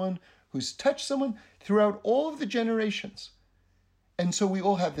touched someone who's touched someone throughout all of the generations. And so we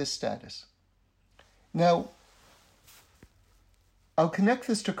all have this status. Now, I'll connect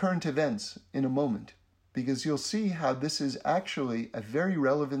this to current events in a moment, because you'll see how this is actually a very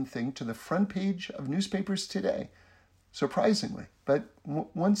relevant thing to the front page of newspapers today, surprisingly. But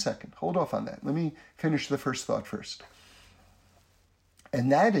one second, hold off on that. Let me finish the first thought first.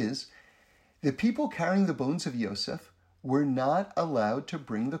 And that is, the people carrying the bones of Yosef were not allowed to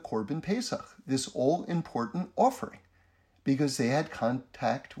bring the Korban Pesach, this all-important offering, because they had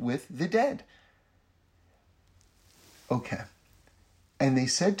contact with the dead. Okay. And they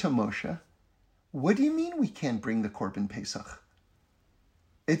said to Moshe, what do you mean we can't bring the Korban Pesach?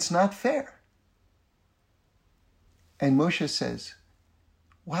 It's not fair. And Moshe says,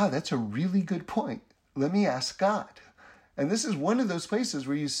 wow, that's a really good point. Let me ask God. And this is one of those places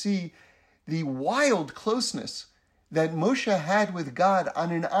where you see the wild closeness that Moshe had with God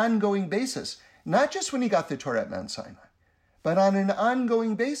on an ongoing basis, not just when he got the Torah at Mount Sinai, but on an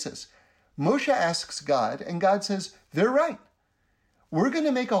ongoing basis. Moshe asks God, and God says, they're right. We're going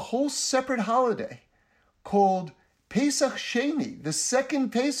to make a whole separate holiday called Pesach Sheni, the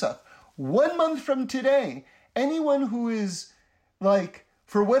second Pesach. 1 month from today, anyone who is,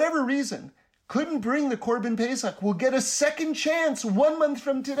 for whatever reason, couldn't bring the Korban Pesach will get a second chance 1 month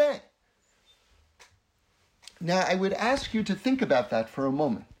from today. Now, I would ask you to think about that for a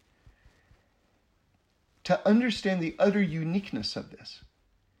moment, to understand the utter uniqueness of this.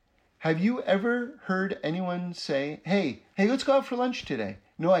 Have you ever heard anyone say, hey, let's go out for lunch today?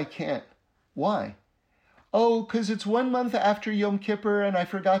 No, I can't. Why? Oh, because it's 1 month after Yom Kippur and I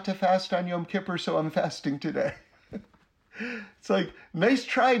forgot to fast on Yom Kippur, so I'm fasting today. It's like, nice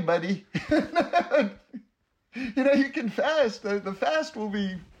try, buddy. You can fast. The fast will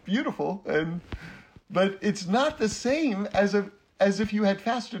be beautiful, but it's not the same as if you had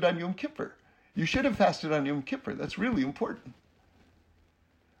fasted on Yom Kippur. You should have fasted on Yom Kippur. That's really important.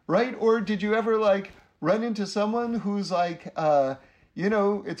 Right? Or did you ever like run into someone who's like,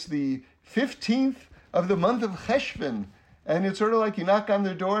 it's the 15th of the month of Cheshvan, and it's sort of like you knock on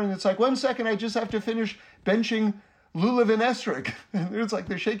their door and it's like, 1 second, I just have to finish benching lulav and esrog. And it's like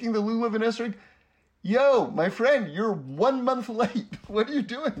they're shaking the lulav and esrog. Yo, my friend, you're 1 month late. What are you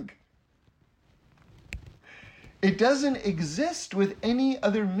doing? It doesn't exist with any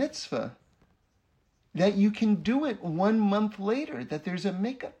other mitzvah that you can do it 1 month later, that there's a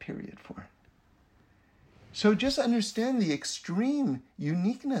makeup period for it. So just understand the extreme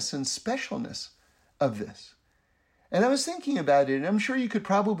uniqueness and specialness of this. And I was thinking about it, and I'm sure you could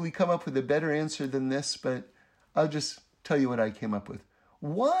probably come up with a better answer than this, but I'll just tell you what I came up with.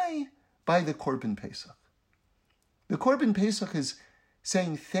 Why by the Korban Pesach? The Korban Pesach is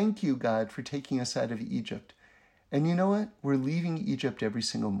saying, thank you, God, for taking us out of Egypt. And you know what? We're leaving Egypt every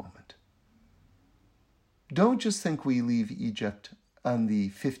single moment. Don't just think we leave Egypt on the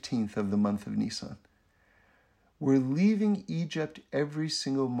 15th of the month of Nisan. We're leaving Egypt every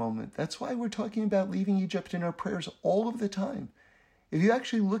single moment. That's why we're talking about leaving Egypt in our prayers all of the time. If you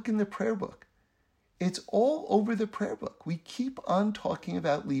actually look in the prayer book, it's all over the prayer book. We keep on talking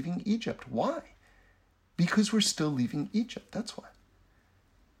about leaving Egypt. Why? Because we're still leaving Egypt. That's why.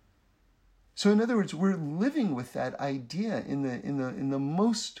 So in other words, we're living with that idea in the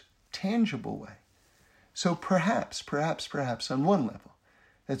most tangible way. So perhaps on one level,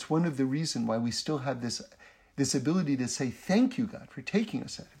 that's one of the reasons why we still have this ability to say thank you, God, for taking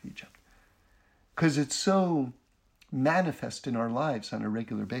us out of Egypt. Because it's so manifest in our lives on a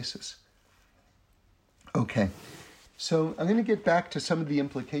regular basis. Okay, so I'm going to get back to some of the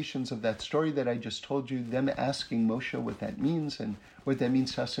implications of that story that I just told you, them asking Moshe what that means and what that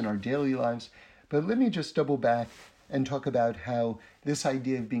means to us in our daily lives. But let me just double back and talk about how this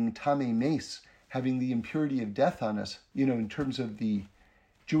idea of being tamei meis, having the impurity of death on us, in terms of the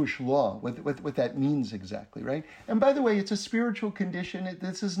Jewish law, what that means exactly, right? And by the way, it's a spiritual condition.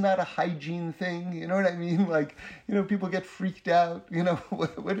 This is not a hygiene thing. You know what I mean? Like, people get freaked out.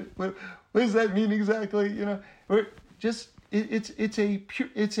 What does that mean exactly?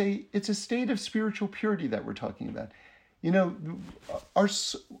 It's a state of spiritual purity that we're talking about. Our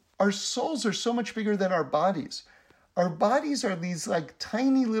souls are so much bigger than our bodies. Our bodies are these like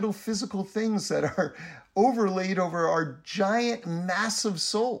tiny little physical things that are overlaid over our giant, massive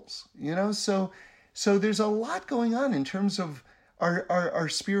souls, So there's a lot going on in terms of our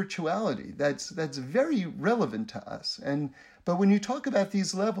spirituality that's very relevant to us. But when you talk about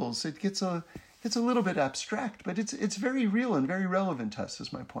these levels, it gets a little bit abstract, but it's very real and very relevant to us,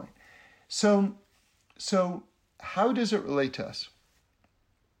 is my point. So how does it relate to us?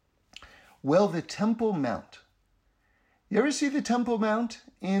 Well, the Temple Mount. You ever see the Temple Mount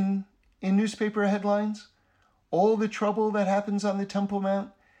in newspaper headlines? All the trouble that happens on the Temple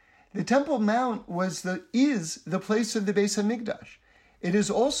Mount? The Temple Mount is the place of the Beis HaMikdash. It is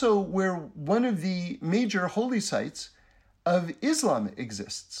also where one of the major holy sites of Islam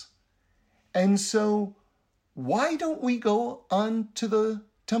exists. And so why don't we go on to the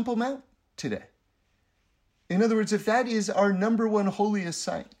Temple Mount today? In other words, if that is our number one holiest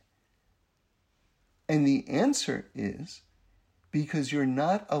site. And the answer is because you're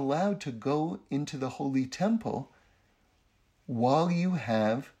not allowed to go into the Holy Temple while you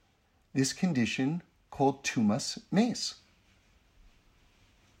have this condition called tumas meis.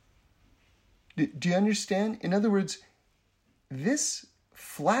 Do you understand? In other words, this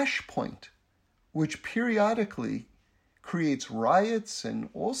flashpoint, which periodically creates riots and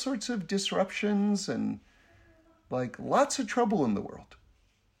all sorts of disruptions and like lots of trouble in the world,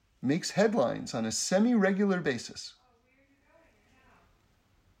 makes headlines on a semi-regular basis.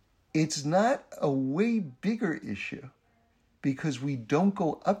 It's not a way bigger issue because we don't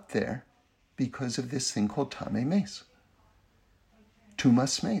go up there because of this thing called tamei meis,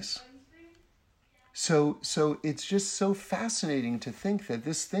 tumas meis. So it's just so fascinating to think that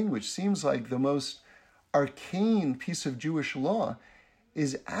this thing, which seems like the most arcane piece of Jewish law,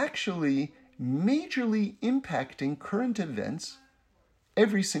 is actually majorly impacting current events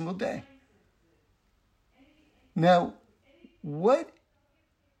every single day. Now, what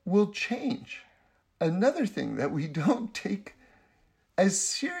will change? Another thing that we don't take as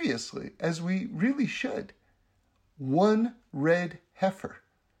seriously as we really should, one red heifer.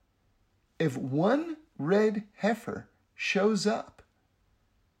 If one red heifer shows up,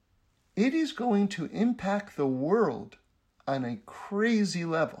 it is going to impact the world on a crazy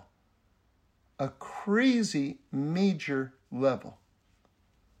level, a crazy major level.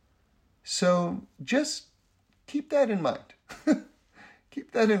 So just keep that in mind.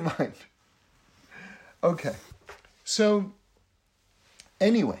 Keep that in mind. Okay. So,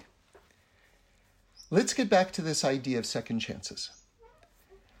 anyway, let's get back to this idea of second chances.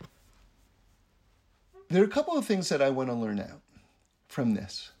 There are a couple of things that I want to learn out from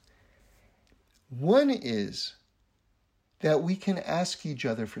this. One is that we can ask each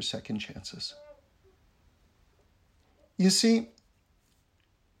other for second chances. You see,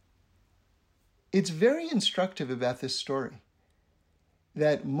 it's very instructive about this story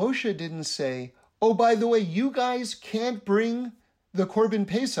that Moshe didn't say, oh, by the way, you guys can't bring the Korban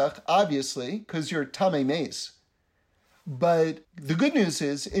Pesach, obviously, because you're Tamei Meis. But the good news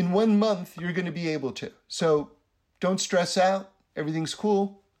is, in 1 month, you're going to be able to. So don't stress out. Everything's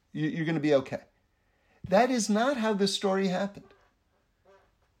cool. You're going to be okay. That is not how the story happened.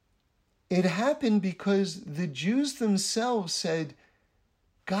 It happened because the Jews themselves said,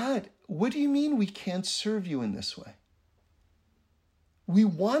 God, what do you mean we can't serve you in this way? We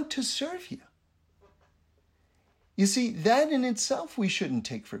want to serve you. You see, that in itself we shouldn't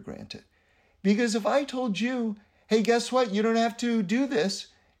take for granted. Because if I told you, hey, guess what? You don't have to do this.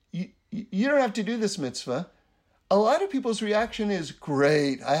 You don't have to do this mitzvah. A lot of people's reaction is,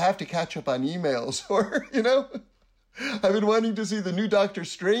 great, I have to catch up on emails. Or, I've been wanting to see the new Doctor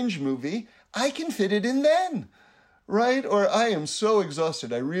Strange movie. I can fit it in then, right? Or I am so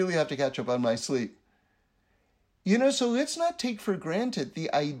exhausted. I really have to catch up on my sleep. So let's not take for granted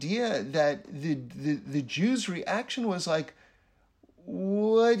the idea that the Jews' reaction was like,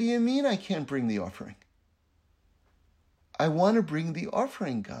 what do you mean I can't bring the offering? I want to bring the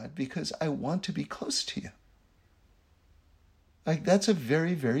offering, God, because I want to be close to you. Like, that's a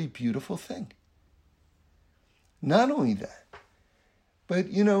very, very beautiful thing. Not only that, but,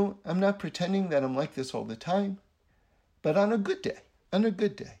 I'm not pretending that I'm like this all the time, but on a good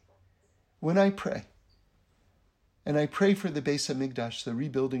day, when I pray, and I pray for the Beis HaMikdash, the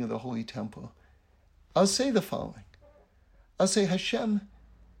rebuilding of the Holy Temple, I'll say the following. I'll say, Hashem,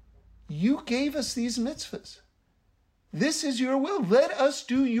 you gave us these mitzvahs. This is your will. Let us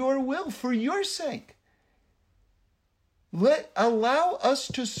do your will for your sake. Allow us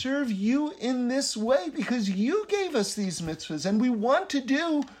to serve you in this way because you gave us these mitzvahs and we want to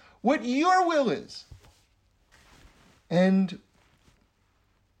do what your will is. And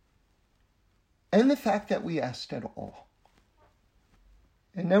the fact that we asked at all.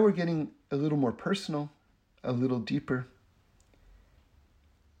 And now we're getting a little more personal, a little deeper.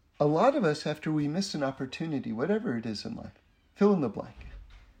 A lot of us, after we miss an opportunity, whatever it is in life, fill in the blank,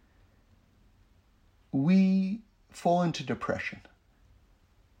 we fall into depression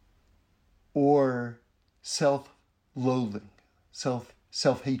or self-loathing,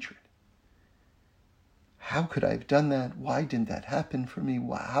 self-hatred. How could I have done that? Why didn't that happen for me?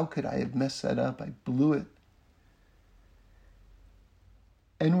 How could I have messed that up? I blew it.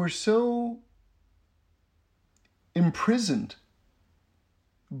 And we're so imprisoned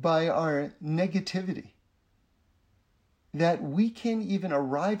by our negativity that we can't even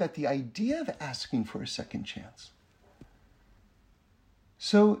arrive at the idea of asking for a second chance.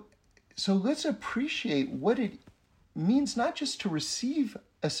 So let's appreciate what it means not just to receive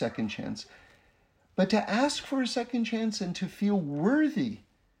a second chance, but to ask for a second chance and to feel worthy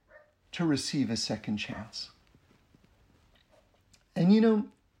to receive a second chance. And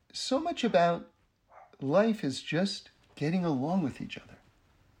so much about life is just getting along with each other.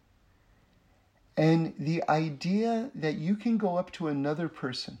 And the idea that you can go up to another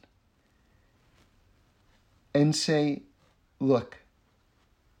person and say, look,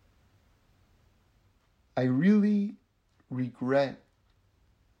 I really regret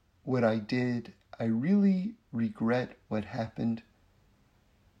what I did. I really regret what happened.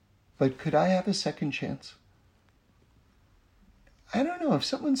 But could I have a second chance? I don't know. If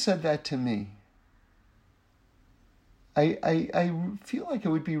someone said that to me, I feel like it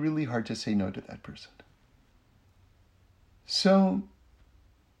would be really hard to say no to that person. So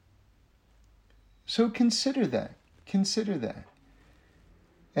consider that. Consider that.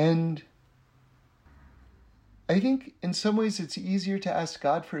 And I think in some ways it's easier to ask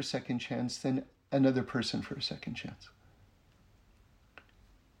God for a second chance than another person for a second chance.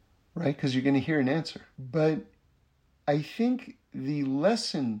 Right? Because you're going to hear an answer. But I think the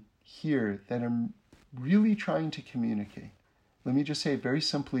lesson here that I'm really trying to communicate, let me just say it very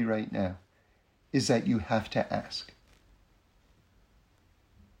simply right now, is that you have to ask.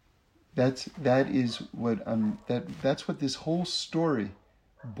 That's what this whole story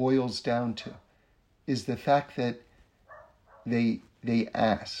boils down to, is the fact that they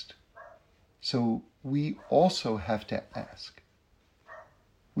asked. So we also have to ask.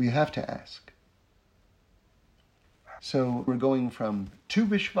 We have to ask. So we're going from Tu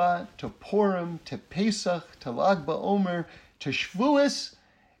B'Shvat to Purim to Pesach to Lag BaOmer to Shavuos.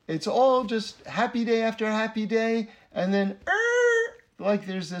 It's all just happy day after happy day. And then, like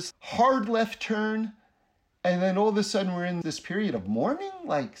there's this hard left turn. And then all of a sudden we're in this period of mourning,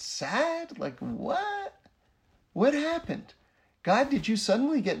 like sad, like what? What happened? God, did you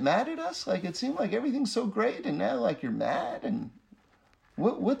suddenly get mad at us? Like it seemed like everything's so great and now like you're mad and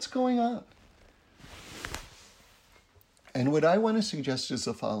what's going on? And what I want to suggest is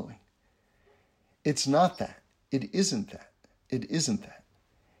the following. It's not that. It isn't that. It isn't that.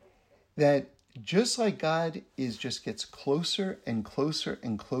 That just like God just gets closer and closer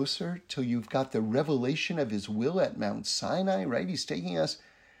and closer till you've got the revelation of his will at Mount Sinai, right? He's taking us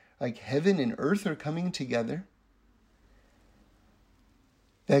like heaven and earth are coming together.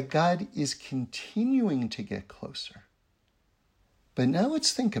 That God is continuing to get closer. But now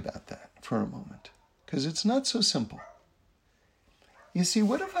let's think about that for a moment, because it's not so simple. You see,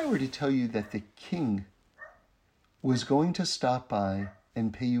 what if I were to tell you that the king was going to stop by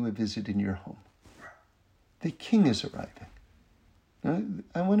and pay you a visit in your home? The king is arriving. Now,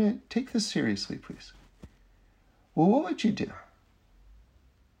 I want to take this seriously, please. Well, what would you do?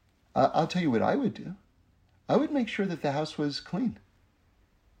 I'll tell you what I would do. I would make sure that the house was clean.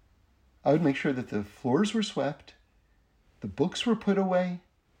 I would make sure that the floors were swept, the books were put away,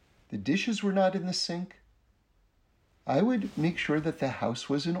 the dishes were not in the sink. I would make sure that the house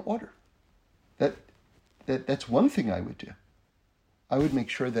was in order. That's one thing I would do. I would make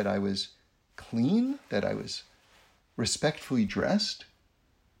sure that I was clean, that I was respectfully dressed.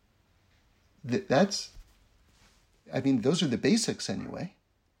 Those are the basics anyway.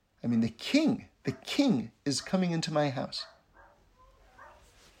 I mean, the king is coming into my house.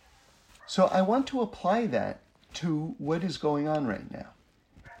 So I want to apply that to what is going on right now.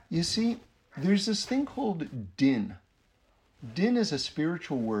 You see, there's this thing called din. Din is a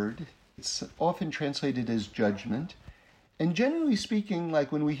spiritual word. It's often translated as judgment. And generally speaking,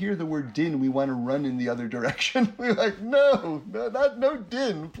 like when we hear the word din, we want to run in the other direction. We're like, no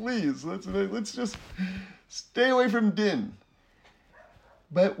din, please. Let's just stay away from din.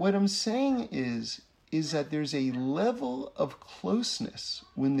 But what I'm saying is that there's a level of closeness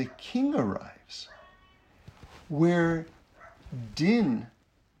when the king arrives where din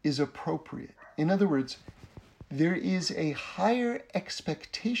is appropriate. In other words, there is a higher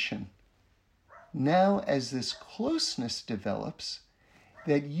expectation now as this closeness develops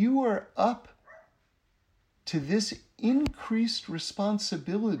that you are up to this increased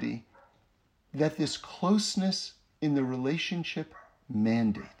responsibility that this closeness in the relationship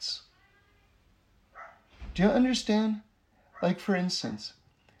mandates. Do you understand? Like, for instance,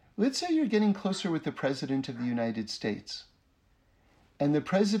 let's say you're getting closer with the President of the United States, and the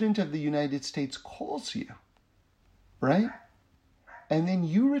President of the United States calls you, right? And then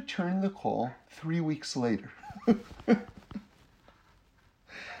you return the call 3 weeks later.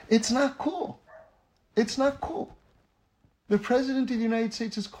 It's not cool. It's not cool. The President of the United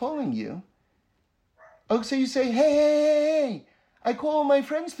States is calling you. Oh, so you say, hey, I call my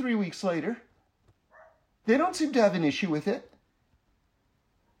friends 3 weeks later. They don't seem to have an issue with it.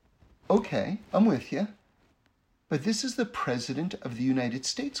 Okay, I'm with you. But this is the President of the United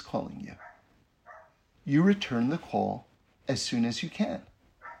States calling you. You return the call as soon as you can.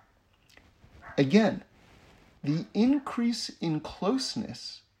 Again, the increase in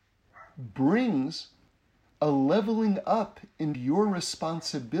closeness brings a leveling up in your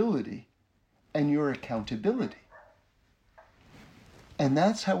responsibility and your accountability. And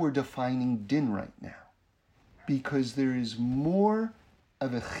that's how we're defining din right now. Because there is more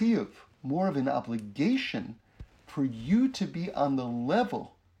of a chiyuv, more of an obligation for you to be on the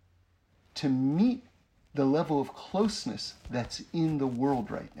level to meet the level of closeness that's in the world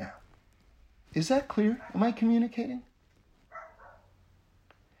right now. Is that clear? Am I communicating?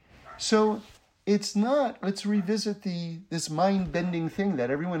 So it's not, let's revisit this mind-bending thing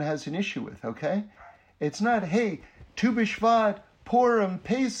that everyone has an issue with, okay? It's not, hey, Tu B'Shvat, Purim,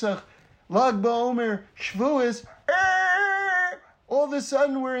 Pesach, Lag BaOmer, Shavuos, all of a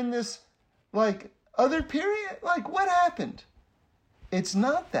sudden we're in this, like, other period? Like, what happened? It's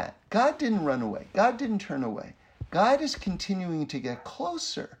not that. God didn't run away. God didn't turn away. God is continuing to get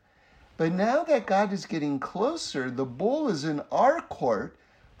closer. But now that God is getting closer, the ball is in our court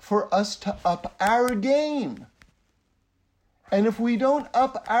for us to up our game. And if we don't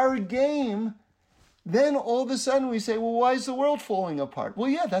up our game, then all of a sudden we say, well, why is the world falling apart? Well,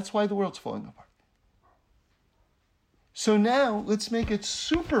 yeah, that's why the world's falling apart. So now let's make it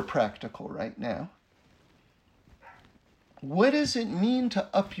super practical right now. What does it mean to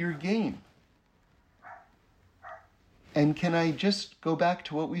up your game? And can I just go back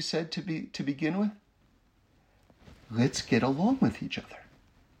to what we said to begin with? Let's get along with each other.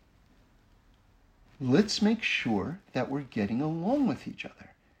 Let's make sure that we're getting along with each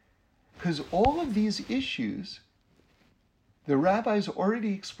other. Because all of these issues, the rabbis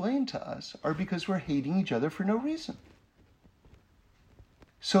already explained to us, are because we're hating each other for no reason.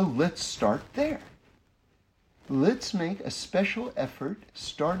 So let's start there. Let's make a special effort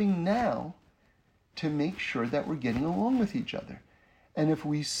starting now to make sure that we're getting along with each other. And if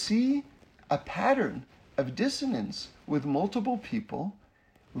we see a pattern of dissonance with multiple people,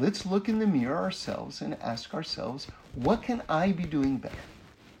 let's look in the mirror ourselves and ask ourselves, what can I be doing better?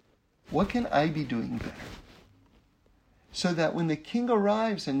 What can I be doing better? So that when the king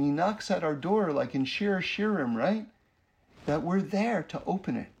arrives and he knocks at our door, like in Shir Shirim, right? That we're there to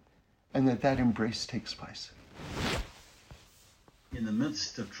open it and that embrace takes place. In the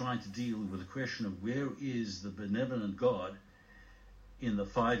midst of trying to deal with the question of where is the benevolent God in the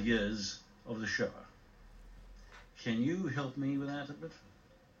 5 years of the Shoah, can you help me with that a bit?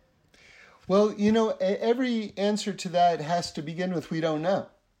 Well, every answer to that has to begin with we don't know.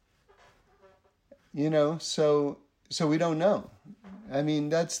 So we don't know. I mean,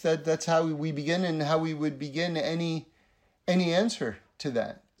 that's how we begin and how we would begin any answer to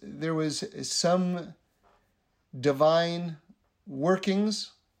that. There was some divine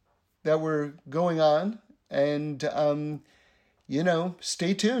workings that were going on, and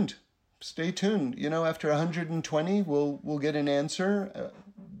stay tuned. Stay tuned. After 120, we'll get an answer,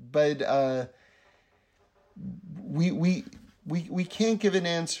 but we can't give an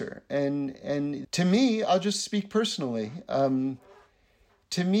answer. And to me, I'll just speak personally.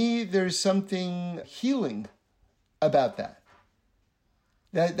 To me, there's something healing about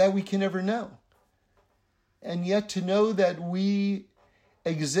that we can never know. And yet to know that we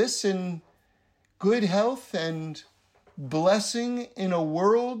exist in good health and blessing in a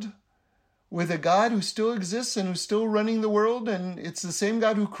world with a God who still exists and who's still running the world, and it's the same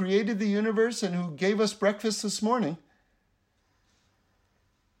God who created the universe and who gave us breakfast this morning.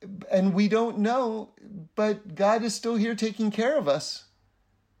 And we don't know, but God is still here taking care of us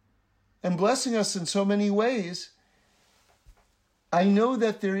and blessing us in so many ways. I know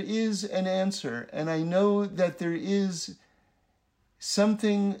that there is an answer, and I know that there is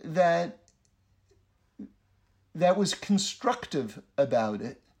something that was constructive about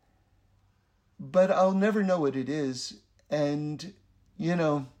it, but I'll never know what it is. And,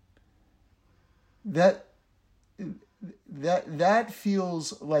 that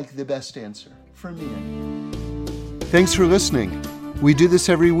feels like the best answer for me. Thanks for listening. We do this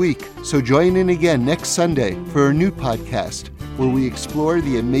every week, so join in again next Sunday for a new podcast where we explore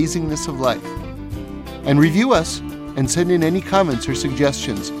the amazingness of life. And review us and send in any comments or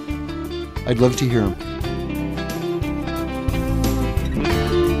suggestions. I'd love to hear them.